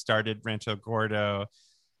moment when you started Rancho Gordo?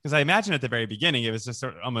 Because I imagine at the very beginning, it was just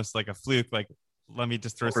sort of almost like a fluke, like, let me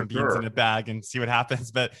just throw some beans in a bag and see what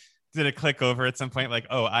happens. But did it click over at some point, like,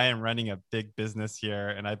 oh, I am running a big business here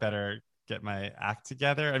and I better get my act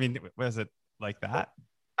together? I mean, was it like that?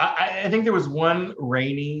 I think there was one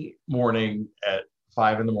rainy morning at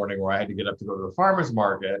 5 a.m. where I had to get up to go to the farmer's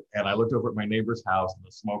market, and I looked over at my neighbor's house and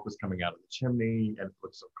the smoke was coming out of the chimney and it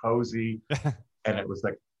looked so cozy. And it was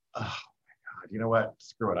like, oh my God, you know what?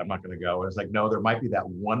 Screw it. I'm not going to go. And it's like, no, there might be that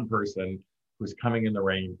one person who's coming in the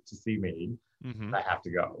rain to see me. And I have to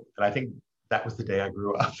go. And I think that was the day I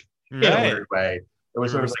grew up in a weird way. It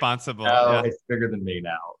was sort of responsible. like, no, it's bigger than me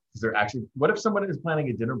now. Is there actually, what if someone is planning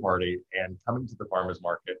a dinner party and coming to the farmer's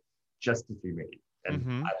market just to see me?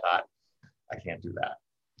 And I thought, I can't do that.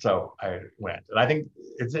 So I went. And I think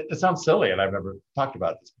it sounds silly, and I've never talked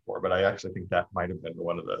about this before, but I actually think that might have been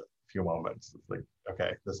one of the few moments. It's like,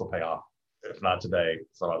 okay, this will pay off. If not today,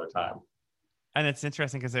 some other time. And it's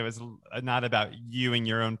interesting because it was not about you and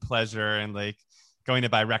your own pleasure and like going to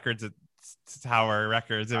buy records at Tower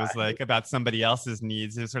Records. It was like about somebody else's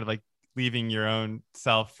needs. It was sort of like leaving your own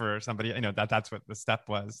self for somebody, that's what the step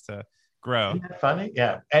was to grow. Isn't that funny?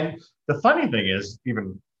 Yeah. And the funny thing is,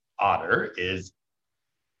 even odder, is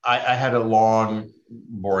I had a long,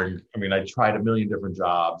 boring, I tried a million different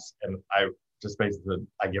jobs, and I just basically said,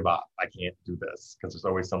 I give up. I can't do this, because there's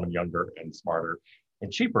always someone younger and smarter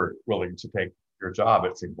and cheaper willing to take your job,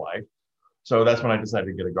 it seemed like. So that's when I decided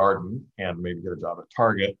to get a garden and maybe get a job at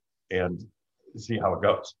Target and see how it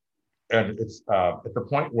goes. And it's at the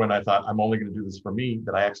point when I thought, I'm only going to do this for me,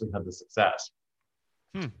 that I actually had the success.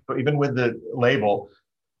 So even with the label,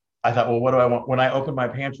 I thought, well, what do I want? When I open my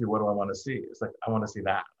pantry, what do I want to see? It's like, I want to see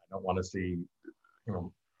that. I don't want to see,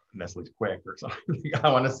 Nestle's Quick or something.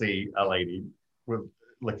 I want to see a lady with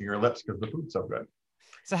licking her lips because the food's so good.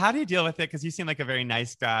 So how do you deal with it? Because you seem like a very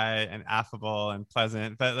nice guy and affable and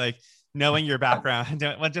pleasant, but like knowing your background,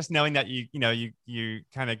 well, just knowing that you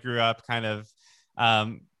kind of grew up kind of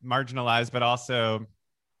marginalized, but also,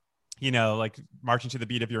 like marching to the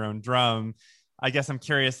beat of your own drum. I guess I'm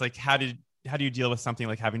curious, like how do you deal with something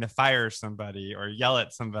like having to fire somebody or yell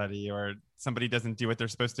at somebody, or somebody doesn't do what they're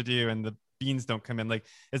supposed to do and the beans don't come in? Like,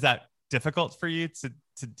 is that difficult for you to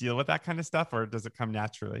deal with that kind of stuff, or does it come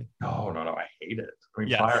naturally? No, I hate it. I mean,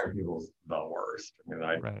 Yes. firing people's the worst. I mean,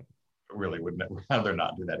 I Right. really would rather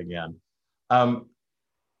not do that again.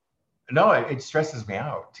 No, it stresses me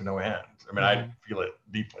out to no end. I mean, I feel it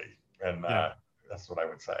deeply, and that's what I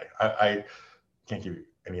would say. I can't give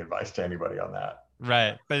any advice to anybody on that.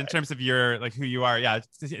 Right. But in terms of your, like, who you are,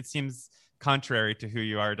 it seems contrary to who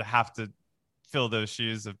you are to have to fill those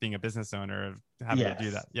shoes of being a business owner, of having to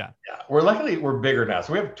do that. Yeah. We're bigger now.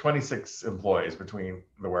 So we have 26 employees between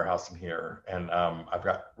the warehouse and here. And I've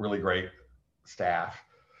got really great staff,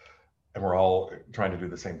 and we're all trying to do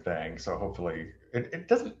the same thing. So hopefully it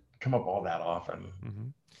doesn't come up all that often. Mm-hmm.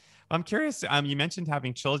 Well, I'm curious. You mentioned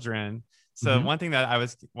having children. So one thing that I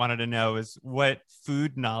wanted to know is, what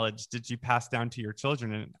food knowledge did you pass down to your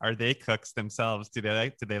children, and are they cooks themselves? Do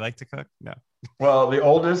they like to cook? No. Well, the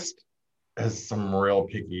oldest has some real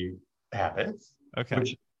picky habits. Okay.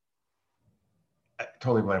 Which I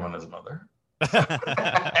totally blame on his mother.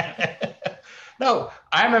 No,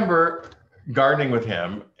 I remember gardening with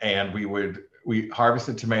him, and we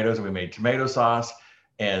harvested tomatoes and we made tomato sauce,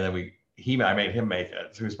 and then I made him make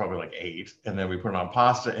it. So he was probably like 8. And then we put it on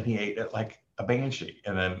pasta, and he ate it like a banshee.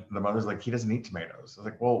 And then the mother's like, he doesn't eat tomatoes. I was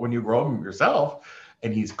like, well, when you grow them yourself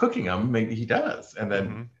and he's cooking them, maybe he does. And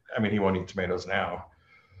then, I mean, he won't eat tomatoes now.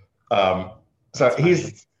 So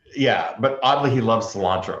but oddly, he loves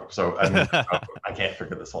cilantro. So I mean, I can't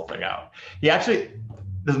figure this whole thing out. He actually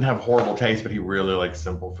doesn't have horrible taste, but he really likes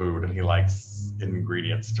simple food, and he likes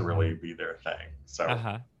ingredients to really be their thing. So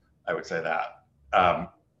I would say that.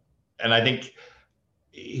 And I think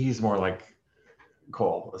he's more like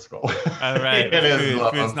Cole. Right. In his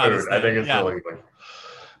love of food. I think it's really like.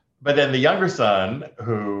 But then the younger son,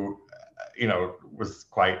 who, was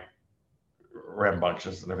quite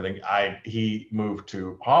rambunctious and everything, he moved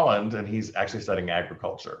to Holland, and he's actually studying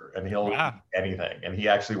agriculture, and he'll eat anything. And he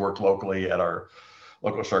actually worked locally at our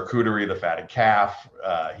local charcuterie, the Fatted Calf.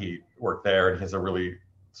 He worked there, and he has a really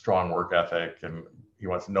strong work ethic, and he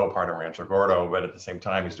wants no part of Rancho Gordo, but at the same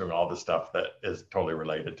time, he's doing all this stuff that is totally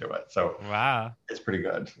related to it. So it's pretty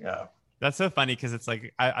good. Yeah. That's so funny, because it's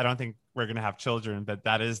like, I don't think we're going to have children, but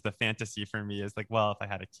that is the fantasy for me, is like, well, if I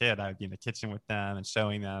had a kid, I would be in the kitchen with them and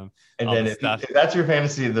showing them. And then if that's your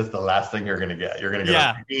fantasy, that's the last thing you're going to get. You're going to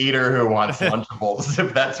get a eater who wants Lunchables.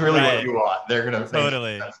 If that's really what you want, they're going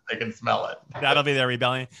to they can smell it. That'll be their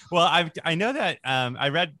rebellion. Well, I know that I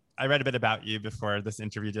read a bit about you before this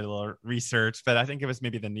interview, did a little research, but I think it was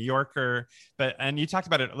maybe the New Yorker. And you talked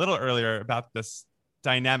about it a little earlier, about this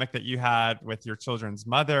dynamic that you had with your children's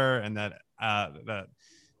mother, and that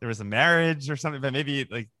there was a marriage or something. But maybe,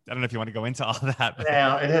 like, I don't know if you want to go into all that.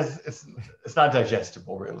 No, it's not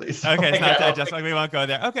digestible, really. So okay, it's not digestible. We won't go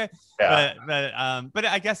there. Okay, yeah. But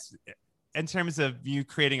I guess in terms of you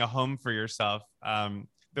creating a home for yourself,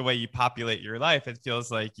 the way you populate your life, it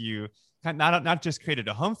feels like you not just created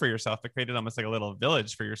a home for yourself, but created almost like a little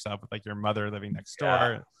village for yourself, with like your mother living next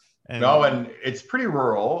door. And it's pretty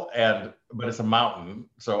rural, but it's a mountain.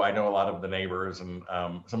 So I know a lot of the neighbors, and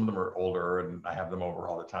some of them are older, and I have them over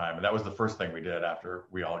all the time. And that was the first thing we did after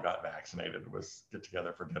we all got vaccinated, was get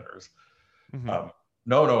together for dinners.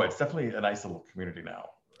 No, it's definitely a nice little community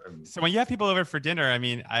now. So when you have people over for dinner, I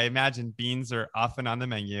mean, I imagine beans are often on the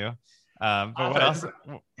menu. But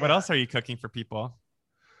what else are you cooking for people?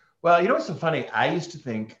 Well, what's so funny? I used to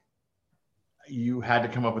think you had to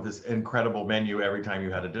come up with this incredible menu every time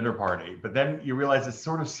you had a dinner party, but then you realize it's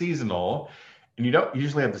sort of seasonal, and you don't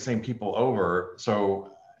usually have the same people over.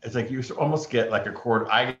 So it's like you almost get like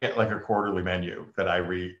I get like a quarterly menu that I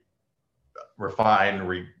refine,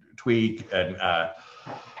 retweak. And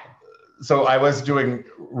so I was doing,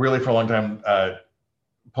 really for a long time,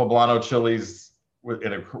 poblano chilies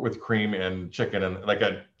with cream and chicken, and like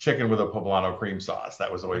a chicken with a poblano cream sauce.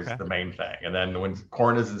 That was always the main thing. And then when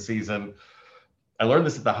corn is in season, I learned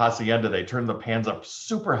this at the hacienda. They turn the pans up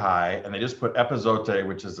super high, and they just put epazote,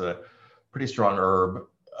 which is a pretty strong herb,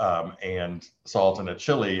 and salt and a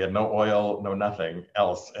chili, and no oil, no nothing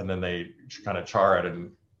else. And then they kind of char it,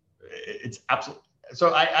 and it's absolutely.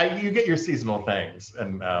 So you get your seasonal things.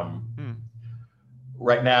 And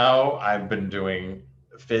right now I've been doing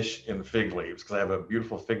fish in fig leaves because I have a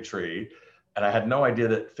beautiful fig tree, and I had no idea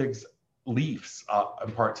that figs leaves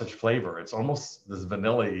impart such flavor. It's almost this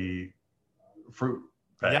vanilla-y fruit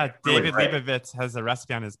thing. Yeah, It's really David great. Leibovitz has a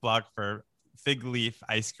recipe on his blog for fig leaf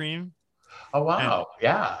ice cream. Oh And wow,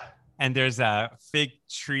 yeah. and there's a fig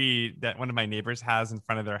tree that one of my neighbors has in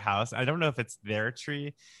front of their house. I don't know if it's their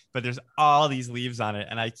tree, but there's all these leaves on it.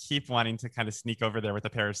 And I keep wanting to kind of sneak over there with a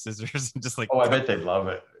pair of scissors and just like Oh, I bet they'd love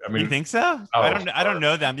it. I You mean, think so? oh, I don't sure.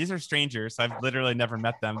 know them. These are strangers. So I've literally never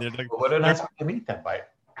met them. They're like, But what a nice way to meet them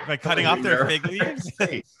by cutting off their fig leaves.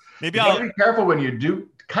 Hey, Maybe you gotta I'll be careful when you do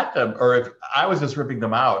cut them, or if I was just ripping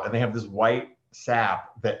them out and they have this white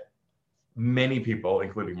sap that many people,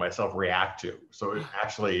 including myself, react to. So it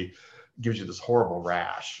actually gives you this horrible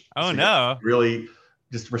rash. Oh So no. really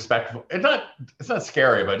just respectful. It's not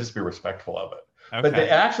scary, but just be respectful of it. But Okay.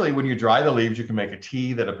 actually, when you dry the leaves, you can make a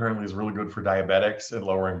tea that apparently is really good for diabetics and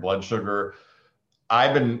lowering blood sugar. I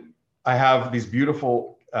have these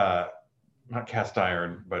beautiful, not cast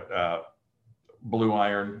iron, but blue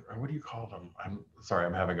iron. Or what do you call them? I'm sorry,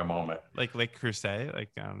 I'm having a moment. Like Le Creuset, like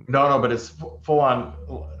No, but it's full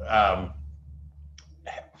on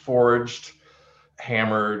forged,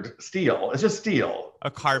 hammered steel. It's just steel.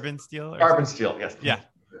 a carbon steel. Carbon steel, yes. Yeah.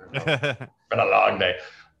 Been a long day.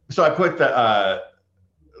 So I put the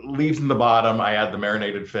leaves in the bottom. I add the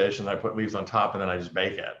marinated fish, and I put leaves on top, and then I just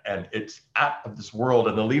bake it. And it's out of this world.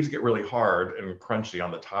 And the leaves get really hard and crunchy on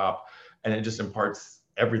the top, and it just imparts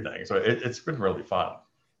everything. So it's been really fun.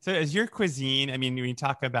 So is your cuisine, I mean, when you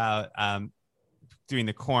talk about doing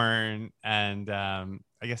the corn and I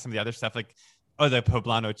guess some of the other stuff, like, oh, the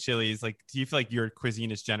poblano chilies, like, do you feel like your cuisine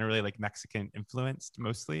is generally like Mexican influenced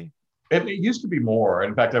mostly? It used to be more.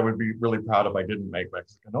 In fact, I would be really proud if I didn't make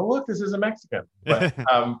Mexican. Oh, look, this is a Mexican. But,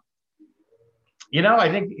 I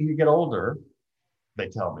think you get older, they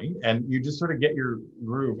tell me, and you just sort of get your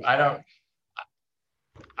groove. I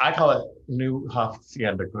call it new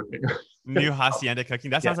hacienda cooking. New hacienda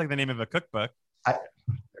cooking. That sounds like the name of a cookbook.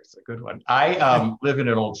 There's a good one. I live in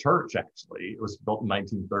an old church, actually. It was built in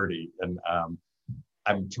 1930.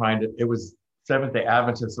 And it was Seventh-day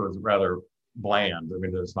Adventist, so it's rather bland. I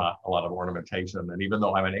mean, there's not a lot of ornamentation. And even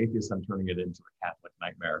though I'm an atheist, I'm turning it into a Catholic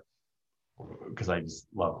nightmare because I just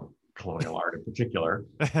love colonial art in particular.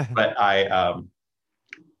 But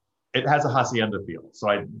it has a hacienda feel. So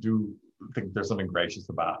I do think there's something gracious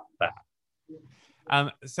about that.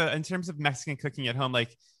 So in terms of Mexican cooking at home,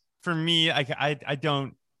 like for me, I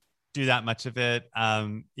don't do that much of it.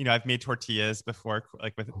 I've made tortillas before,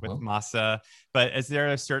 like with masa, but is there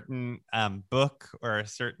a certain book or a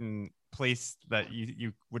certain place that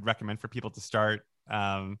you would recommend for people to start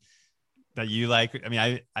that you like? I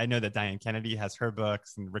mean, I know that Diane Kennedy has her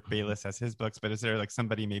books and Rick Bayless has his books, but is there like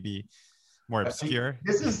somebody maybe more obscure?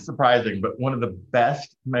 This is surprising, but one of the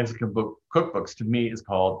best Mexican cookbooks to me is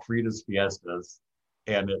called Frida's Fiestas.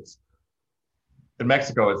 And it's in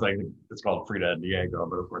Mexico, it's called Frida and Diego,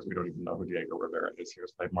 but of course we don't even know who Diego Rivera is here,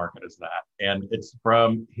 so they market as that. And it's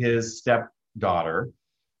from his stepdaughter,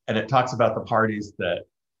 and it talks about the parties that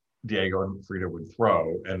Diego and Frida would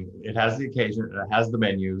throw. And it has the occasion, and it has the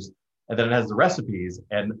menus, and then it has the recipes.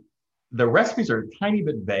 And the recipes are a tiny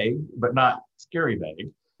bit vague, but not scary vague.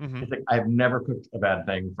 Mm-hmm. It's like I've never cooked a bad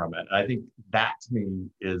thing from it. And I think that to me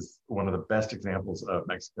is one of the best examples of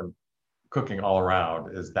Mexican cooking all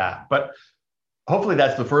around is that. But hopefully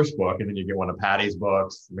that's the first book, and then you get one of Patty's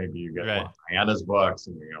books, maybe you get one of Diana's books,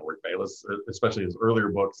 and Rick Bayless, especially his earlier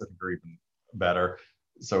books, I think are even better.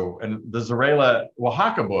 So, and the Zarela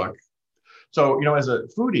Oaxaca book. So, as a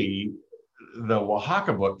foodie, the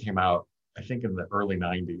Oaxaca book came out, I think, in the early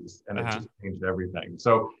 90s, and it just changed everything.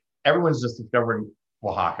 So everyone's just discovering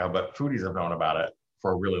Oaxaca, but foodies have known about it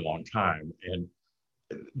for a really long time. And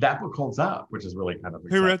that book holds up, which is really kind of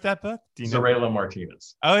exciting. Who wrote that book? Do you know? Zarela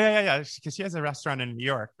Martinez. Oh yeah, because she has a restaurant in New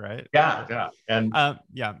York, right? Yeah, and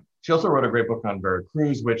she also wrote a great book on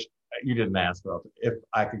Veracruz, which you didn't ask about. If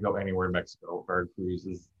I could go anywhere in Mexico, Veracruz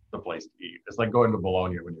is the place to eat. It's like going to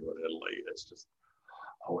Bologna when you go to Italy. It's just,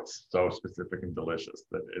 it's so specific and delicious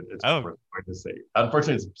that it's worth going to see.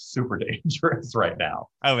 Unfortunately, it's super dangerous right now.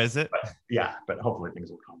 Oh, is it? But hopefully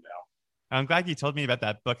things will calm down. I'm glad you told me about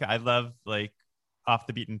that book. I love like off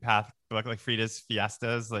the beaten path book, like Frida's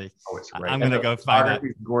Fiestas. Like, it's great. I'm gonna go find that.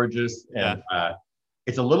 It's gorgeous, and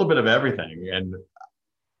it's a little bit of everything. And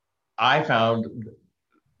I found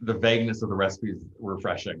the vagueness of the recipes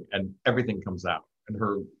refreshing, and everything comes out. And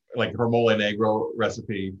her mole negro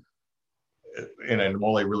recipe, and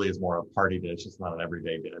mole really is more a party dish. It's not an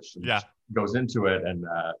everyday dish. And she goes into it, and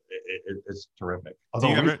it's terrific.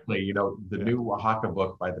 Although recently, the new Oaxaca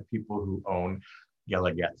book by the people who own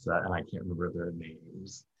Guelaguetza, and I can't remember their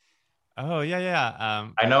names. Oh yeah, yeah.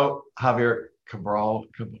 I know Javier Cabral.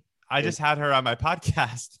 I just had her on my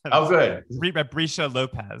podcast. Oh, good. Brisha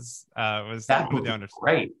Lopez was That one of was the owners.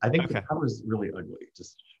 great. I think Okay. the cover was really ugly.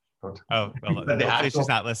 Just Oh, well, but the hopefully actual, she's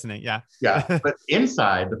not listening. Yeah. yeah. But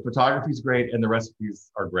inside, the photography is great and the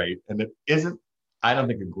recipes are great. And it isn't, I don't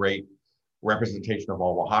think, a great representation of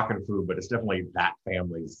all Oaxacan food, but it's definitely that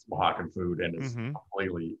family's Oaxacan food, and it's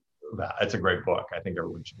completely that. It's a great book. I think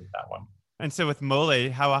everyone should read that one. And so with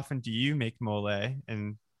mole, how often do you make mole?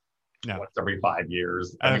 And no, once every 5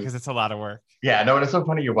 years. Because it's a lot of work. Yeah, no, and it's so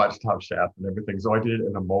funny you watch Top Chef and everything. So I did it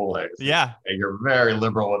in a mole. So yeah. You're very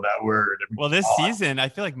liberal with that word. Well, this season, I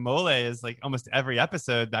feel like mole is like almost every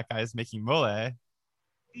episode that guy is making mole.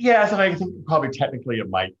 Yes, and I think probably technically it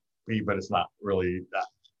might be, but it's not really that.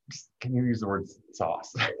 Can you use the word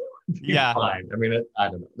sauce? Yeah. Fine. I mean, I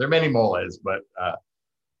don't know. There are many moles, but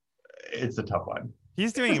it's a tough one.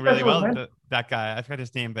 He's doing really well, that guy. I forgot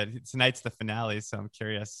his name, but tonight's the finale, so I'm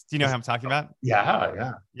curious. Do you know who I'm talking about?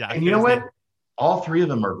 Yeah. Yeah. And you know what? Name. All three of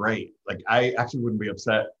them are great. Like, I actually wouldn't be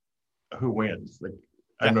upset who wins. Like,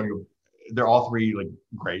 I know they're all three like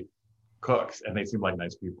great cooks, and they seem like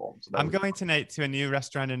nice people. So I'm going tonight to a new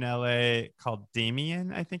restaurant in LA called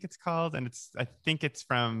Damien, I think it's called, and I think it's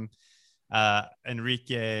from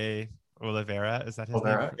Enrique Oliveira, is that his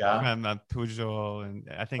name? Yeah. From Pujol, and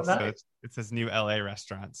I think so. Nice. It's his new LA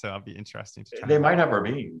restaurant, so it'll be interesting to try. They might have our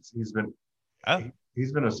beans. He's been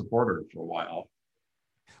a supporter for a while.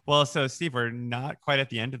 Well, so Steve, we're not quite at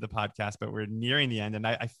the end of the podcast, but we're nearing the end, and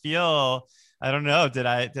I feel, I don't know, did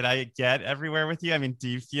I get everywhere with you? I mean, do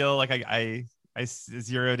you feel like I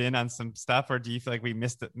zeroed in on some stuff, or do you feel like we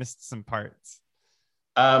missed some parts?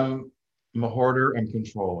 I'm a hoarder and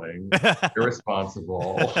controlling,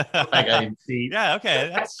 irresponsible. Like I see. Yeah, okay,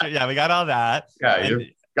 that's true. Yeah, we got all that. Yeah, you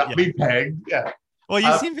got me pegged. Yeah. Well,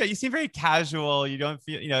 you seem very casual. You don't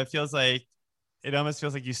feel, it almost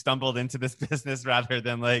feels like you stumbled into this business rather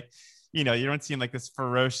than like, you don't seem like this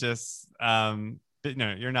ferocious.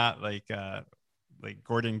 You're not like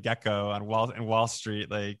Gordon Gekko on Wall Street,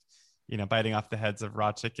 like, biting off the heads of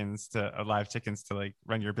live chickens to like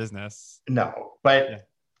run your business. No, but. Yeah.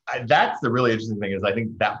 That's the really interesting thing is I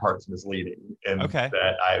think that part's misleading and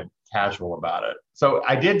that I'm casual about it. So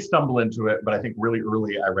I did stumble into it, but I think really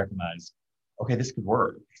early I recognized, okay, this could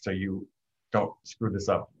work. So you don't screw this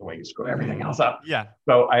up the way you screw everything else up. Yeah.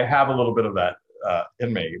 So I have a little bit of that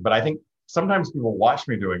in me, but I think sometimes people watch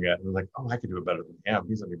me doing it and they're like, oh, I could do it better than him.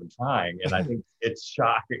 He's not even trying. And I think it's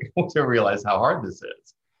shocking to realize how hard this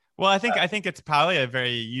is. Well, I think it's probably a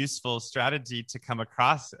very useful strategy to come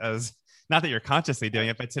across as, not that you're consciously doing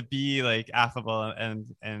it, but to be like affable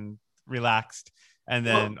and relaxed, and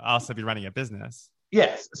then also be running a business.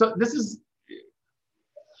 Yes. So this is,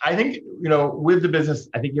 I think, with the business,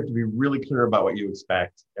 I think you have to be really clear about what you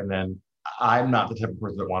expect. And then I'm not the type of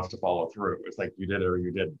person that wants to follow through. It's like you did it or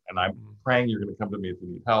you didn't. And I'm praying you're going to come to me if you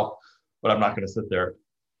need help, but I'm not going to sit there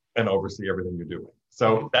and oversee everything you're doing.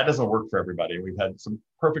 So that doesn't work for everybody. We've had some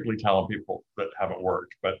perfectly talented people that haven't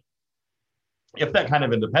worked, but if that kind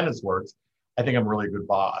of independence works, I think I'm a really good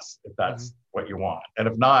boss if that's what you want. And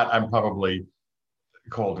if not, I'm probably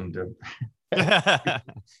cold and dim.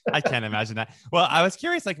 I can't imagine that. Well, I was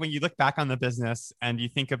curious, like when you look back on the business and you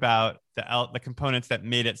think about the components that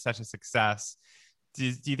made it such a success, do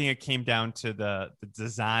you think it came down to the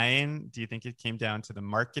design? Do you think it came down to the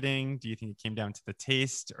marketing? Do you think it came down to the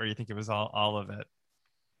taste, or do you think it was all of it?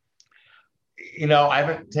 I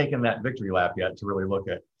haven't taken that victory lap yet to really look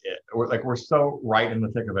at it. We're so right in the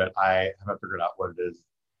thick of it. I haven't figured out what it is,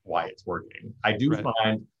 why it's working. I do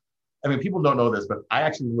find, people don't know this, but I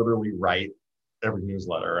actually literally write every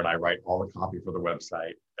newsletter and I write all the copy for the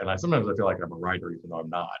website. And sometimes I feel like I'm a writer, even though I'm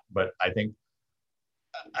not. But I think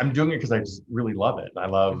I'm doing it because I just really love it. And I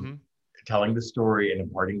love telling the story and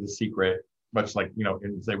imparting the secret, much like,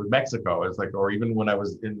 say with Mexico, it's like, or even when I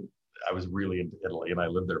was really into Italy and I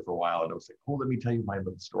lived there for a while and I was like, oh, let me tell you my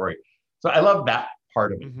little story. So I love that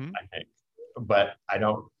part of it, I think, but I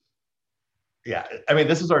don't,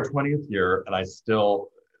 this is our 20th year and I still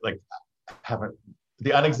haven't,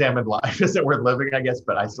 the unexamined life isn't worth living, I guess,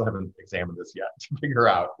 but I still haven't examined this yet to figure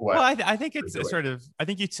out what. Well, I think it's I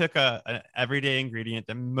think you took an everyday ingredient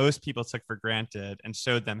that most people took for granted and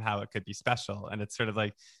showed them how it could be special. And it's sort of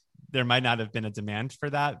like, there might not have been a demand for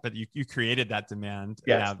that, but you created that demand.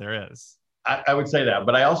 Yes. And now there is. I would say that,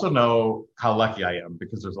 but I also know how lucky I am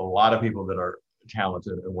because there's a lot of people that are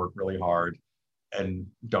talented and work really hard and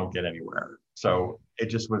don't get anywhere. So it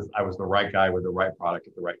just was, I was the right guy with the right product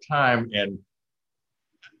at the right time. And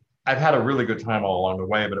I've had a really good time all along the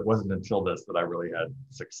way, but it wasn't until this that I really had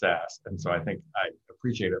success. And so I think I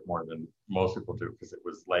appreciate it more than most people do because it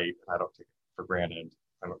was late and I don't take it for granted.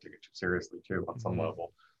 I don't take it too seriously too on some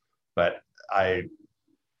level. But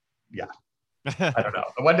yeah, I don't know.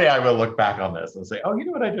 One day I will look back on this and say, oh, you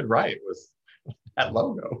know what I did right was that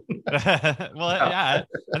logo. Well, yeah,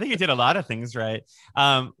 I think you did a lot of things right.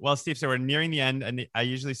 Well, Steve, so we're nearing the end, and I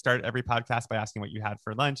usually start every podcast by asking what you had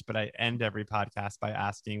for lunch, but I end every podcast by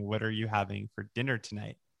asking, what are you having for dinner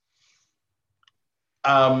tonight?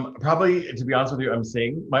 Probably, to be honest with you, I'm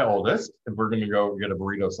seeing my oldest, and we're going to go get a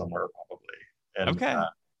burrito somewhere probably. And okay.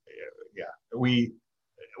 Yeah,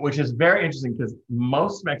 which is very interesting because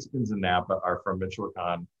most Mexicans in Napa are from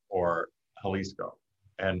Michoacan or Jalisco,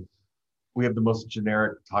 and we have the most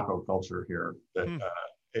generic taco culture here that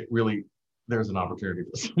it really, there's an opportunity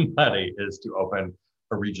for somebody is to open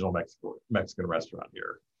a regional Mexican restaurant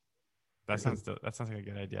here. That sounds like a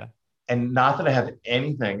good idea. And not that I have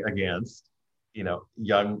anything against,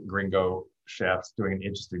 young gringo chefs doing an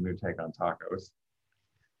interesting new take on tacos,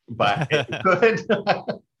 but it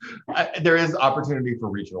could, there is opportunity for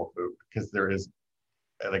regional food because there is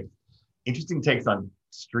like interesting takes on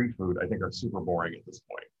street food, I think are super boring at this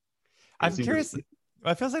point. I'm curious. It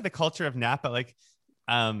feels like the culture of Napa, like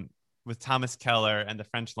with Thomas Keller and the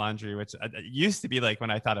French Laundry, which used to be like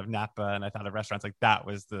when I thought of Napa and I thought of restaurants, like that's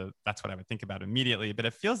what I would think about immediately. But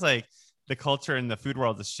it feels like the culture in the food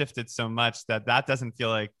world has shifted so much that doesn't feel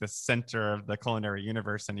like the center of the culinary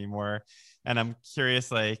universe anymore. And I'm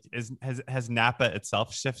curious, like, has Napa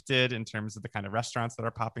itself shifted in terms of the kind of restaurants that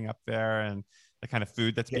are popping up there and the kind of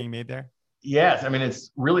food that's being made there? Yes, I mean, it's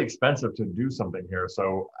really expensive to do something here.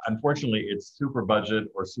 So unfortunately, it's super budget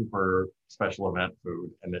or super special event food,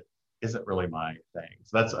 and it isn't really my thing.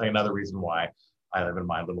 So that's another reason why I live in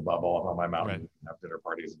my little bubble on my mountain and have dinner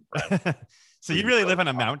parties and friends. So you really live on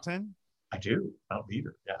a mountain? I do. Mount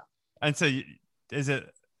Veeder, yeah. And so is it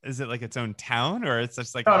like its own town, or it's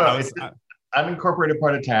just like no, it's an unincorporated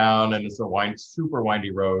part of town, and it's a super windy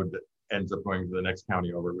road that ends up going to the next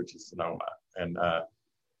county over, which is Sonoma. And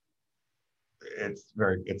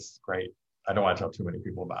it's great. I don't want to tell too many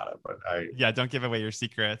people about it, but don't give away your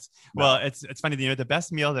secrets. No. Well, it's funny, the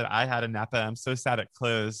best meal that I had in Napa, I'm so sad it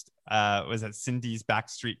closed, was at Cindy's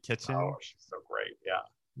Backstreet Kitchen. Oh, she's so great.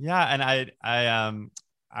 Yeah, and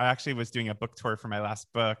I actually was doing a book tour for my last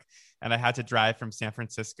book, and I had to drive from San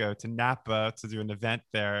Francisco to Napa to do an event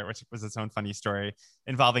there, which was its own funny story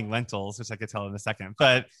involving lentils, which I could tell in a second.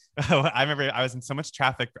 But I remember I was in so much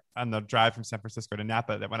traffic on the drive from San Francisco to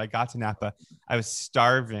Napa that when I got to Napa, I was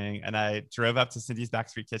starving, and I drove up to Cindy's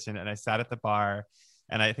Backstreet Kitchen, and I sat at the bar,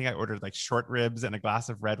 and I think I ordered like short ribs and a glass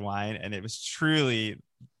of red wine, and it was truly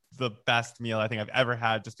the best meal I think I've ever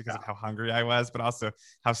had, just because of how hungry I was, but also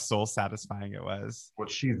how soul satisfying it was. Well,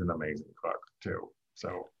 she's an amazing cook too.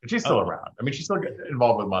 So she's still around. I mean, she's still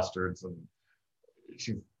involved with mustards, and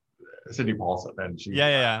she's Cindy Paulson, and she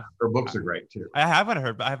her books are great too. I have one of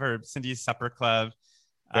her. I have her Cindy's Supper Club.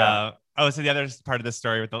 So the other part of the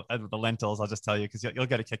story with the lentils, I'll just tell you because you'll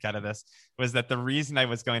get a kick out of this, was that the reason I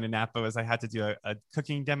was going to Napa was I had to do a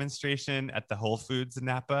cooking demonstration at the Whole Foods in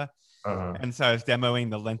Napa. And so I was demoing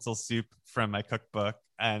the lentil soup from my cookbook,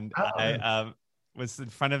 and I was in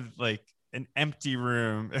front of like an empty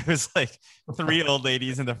room. It was like 3 old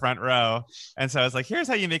ladies in the front row. And so I was like, here's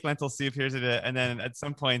how you make lentil soup. Here's it. And then at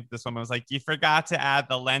some point, this woman was like, you forgot to add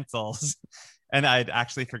the lentils. And I'd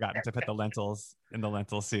actually forgotten to put the lentils in the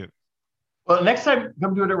lentil soup. Well, next time,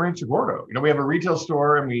 come do it at Rancho Gordo. We have a retail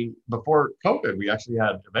store, and before COVID, we actually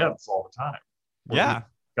had events all the time. Yeah.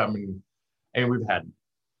 And we've had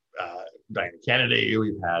Diana Kennedy,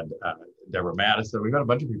 we've had Deborah Madison, we've had a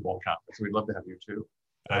bunch of people come. So we'd love to have you too.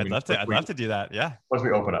 I'd love to do that. Yeah. Once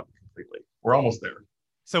we open up completely, we're almost there.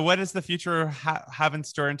 So what does the future have in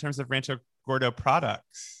store in terms of Rancho Gordo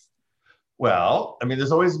products? Well, I mean,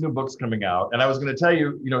 there's always new books coming out. And I was going to tell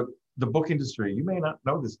you, the book industry, you may not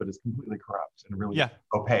know this, but it's completely corrupt and really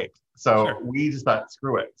opaque. So we just thought,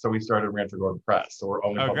 screw it. So we started Rancho Gordo Press. So we're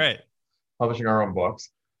only publishing our own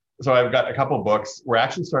books. So I've got a couple of books. We're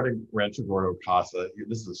actually starting Rancho Gordo Casa.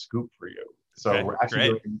 This is a scoop for you. So we're actually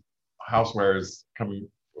doing housewares coming.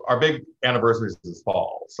 Our big anniversary is this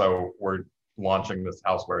fall. So we're launching this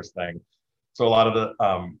housewares thing. So a lot of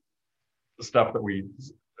the stuff that we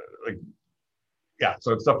like,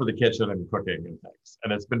 so it's stuff for the kitchen and cooking and things.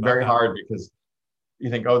 And it's been very hard because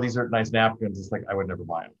you think, oh, these are nice napkins. It's like, I would never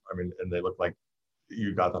buy them. I mean, and they look like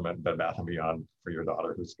you got them at Bed Bath & Beyond for your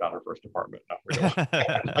daughter who's got her first apartment. Not really.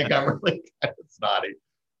 Like, I'm really kind of snotty.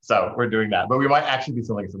 So we're doing that. But we might actually be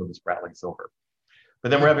selling some of the Spratling silver. But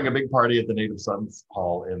then we're having a big party at the Native Sons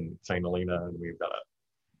Hall in St. Helena, and we've got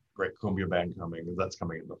great cumbia band coming, and that's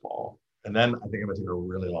coming in the fall. And then I think I'm gonna take a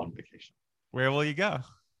really long vacation. Where will you go?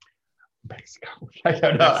 Mexico. I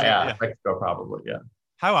don't know. Mexico, Yeah, yeah. Mexico probably. Yeah.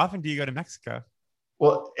 How often do you go to Mexico?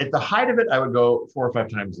 Well, at the height of it, I would go 4 or 5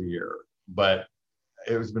 times a year, but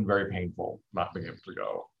it has been very painful not being able to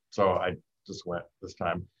go. So I just went this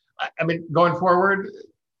time. I mean, going forward,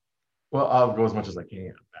 well, I'll go as much as I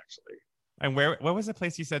can, actually. And what was the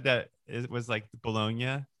place you said that it was like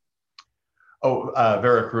Bologna? Oh,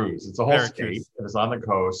 Veracruz. It's a whole Veracruz. state, and it's on the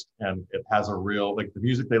coast, and it has a real, like, the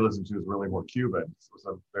music they listen to is really more Cuban. It was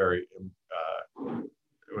a very,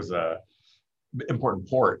 it was a important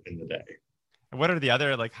port in the day. And what are the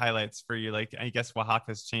other like highlights for you? Like, I guess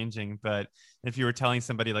Oaxaca's changing, but if you were telling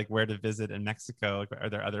somebody like where to visit in Mexico, like, are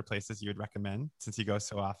there other places you would recommend since you go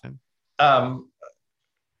so often?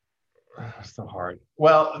 So hard.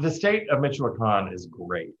 Well, the state of Michoacan is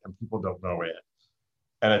great, and people don't know it.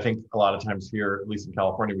 And I think a lot of times here, at least in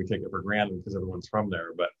California, we take it for granted because everyone's from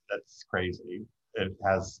there, but that's crazy. It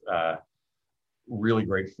has really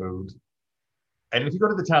great food. And if you go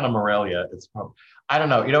to the town of Morelia, it's probably, I don't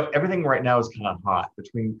know, everything right now is kind of hot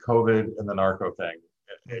between COVID and the narco thing.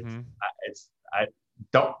 I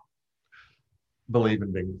don't believe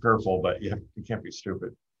in being fearful, but you can't be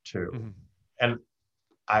stupid too. Mm-hmm. And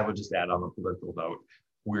I would just add on a political note,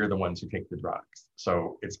 we're the ones who take the drugs.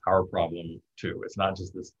 So it's our problem too. It's not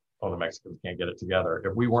just this, the Mexicans can't get it together.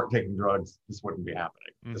 If we weren't taking drugs, this wouldn't be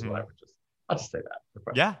happening, is what I'll just say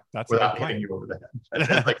that. Yeah, that's without hitting you over the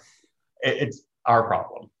head. Like, it's our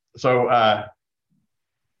problem. So,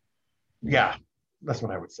 yeah, that's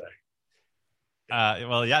what I would say.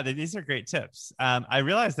 Well, yeah, these are great tips. I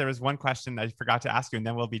realized there was one question I forgot to ask you, and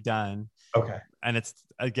then we'll be done. Okay. And it's,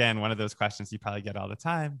 again, one of those questions you probably get all the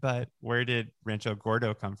time, but where did Rancho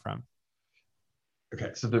Gordo come from?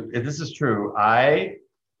 Okay, so this is true.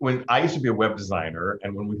 When I used to be a web designer,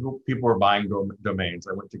 and when people were buying domains,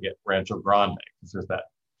 I went to get Rancho Grande, because there's that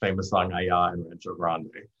famous song, Allá in Rancho Grande.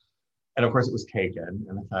 And of course it was taken.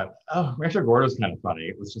 And I thought, oh, Rancho Gordo is kind of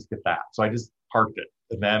funny. Let's just get that. So I just parked it.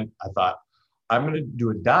 And then I thought, I'm going to do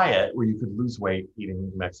a diet where you could lose weight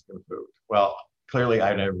eating Mexican food. Well, clearly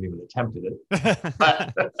I never even attempted it.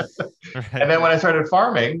 But, right. And then when I started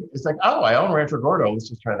farming, it's like, oh, I own Rancho Gordo. Let's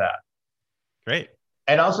just try that. Great.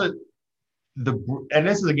 And also and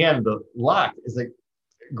this is again, the luck is like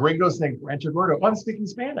gringos think Rancho Gordo, I'm speaking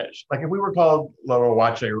Spanish. Like if we were called Lo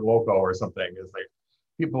Huache or Loco or something, it's like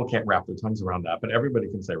people can't wrap their tongues around that, but everybody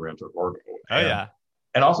can say Rancho Gordo. Yeah.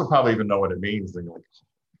 And also probably even know what it means. And like,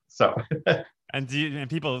 so. And do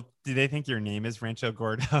they think your name is Rancho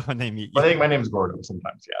Gordo when they meet you? Well, I think my name is Gordo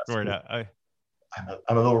sometimes, yes. Gordo.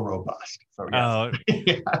 I'm a little robust. So yes. Oh,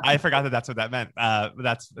 yeah. I forgot that's what that meant.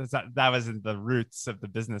 That was in the roots of the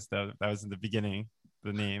business, though. That was in the beginning,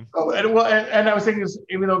 the name. Oh, and I was thinking,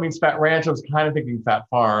 even though it means fat ranch, I was kind of thinking fat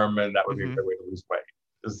farm, and that would be a good way to lose weight.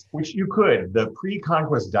 Which you could. The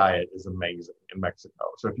pre-conquest diet is amazing in Mexico.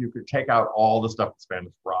 So if you could take out all the stuff the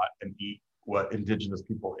Spanish brought and eat what indigenous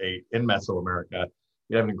people ate in Mesoamerica,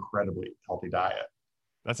 you'd have an incredibly healthy diet.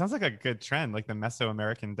 That sounds like a good trend, like the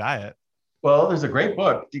Mesoamerican diet. Well, there's a great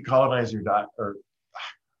book, Decolonize Your Diet, or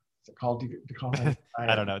is it called Decolonize?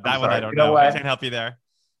 I don't know. That one I don't know. I can't help you there.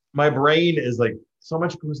 My brain is like, so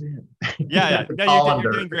much goes in. Yeah. No,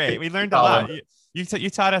 you're doing great. We learned a lot. You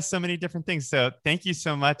taught us so many different things. So thank you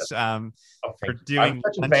so much for doing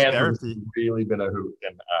lunch therapy. It's really been a hoot,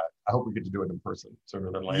 and I hope we get to do it in person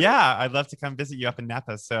sooner than later. Yeah, I'd love to come visit you up in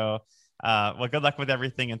Napa. So, well, good luck with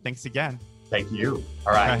everything, and thanks again. Thank you.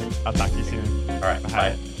 All right. I'll talk to you soon. All right.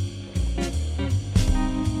 Bye.